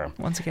engineer.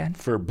 Once again.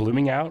 For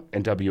Blooming Out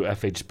and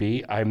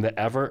WFHB, I'm the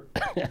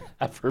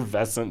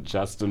effervescent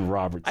Justin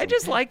Robertson. I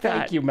just like that.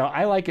 Thank you, Mel.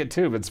 I like it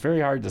too, but it's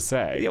very hard to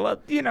say. Yeah, well,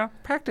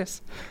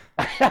 practice.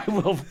 I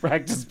will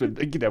practice, but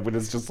when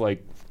it's just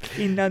like...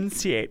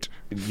 Enunciate.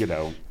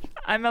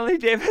 I'm Melanie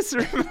Davis.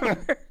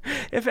 Remember,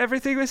 if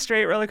everything was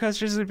straight, roller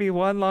coasters would be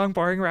one long,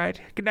 boring ride.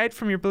 Good night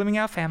from your Blooming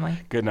Out family.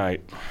 Good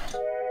night.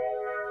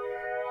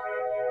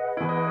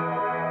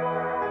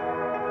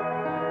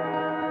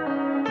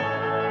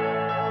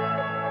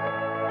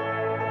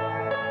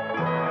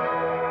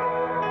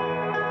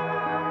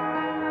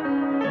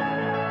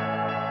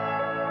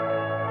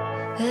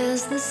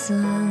 As the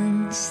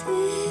sun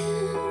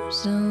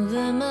slips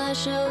over my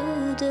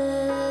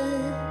shoulder,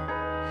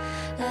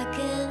 I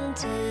can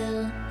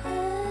tell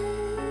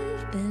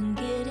I've been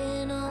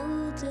getting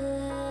older,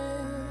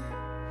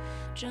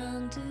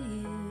 drawn to you.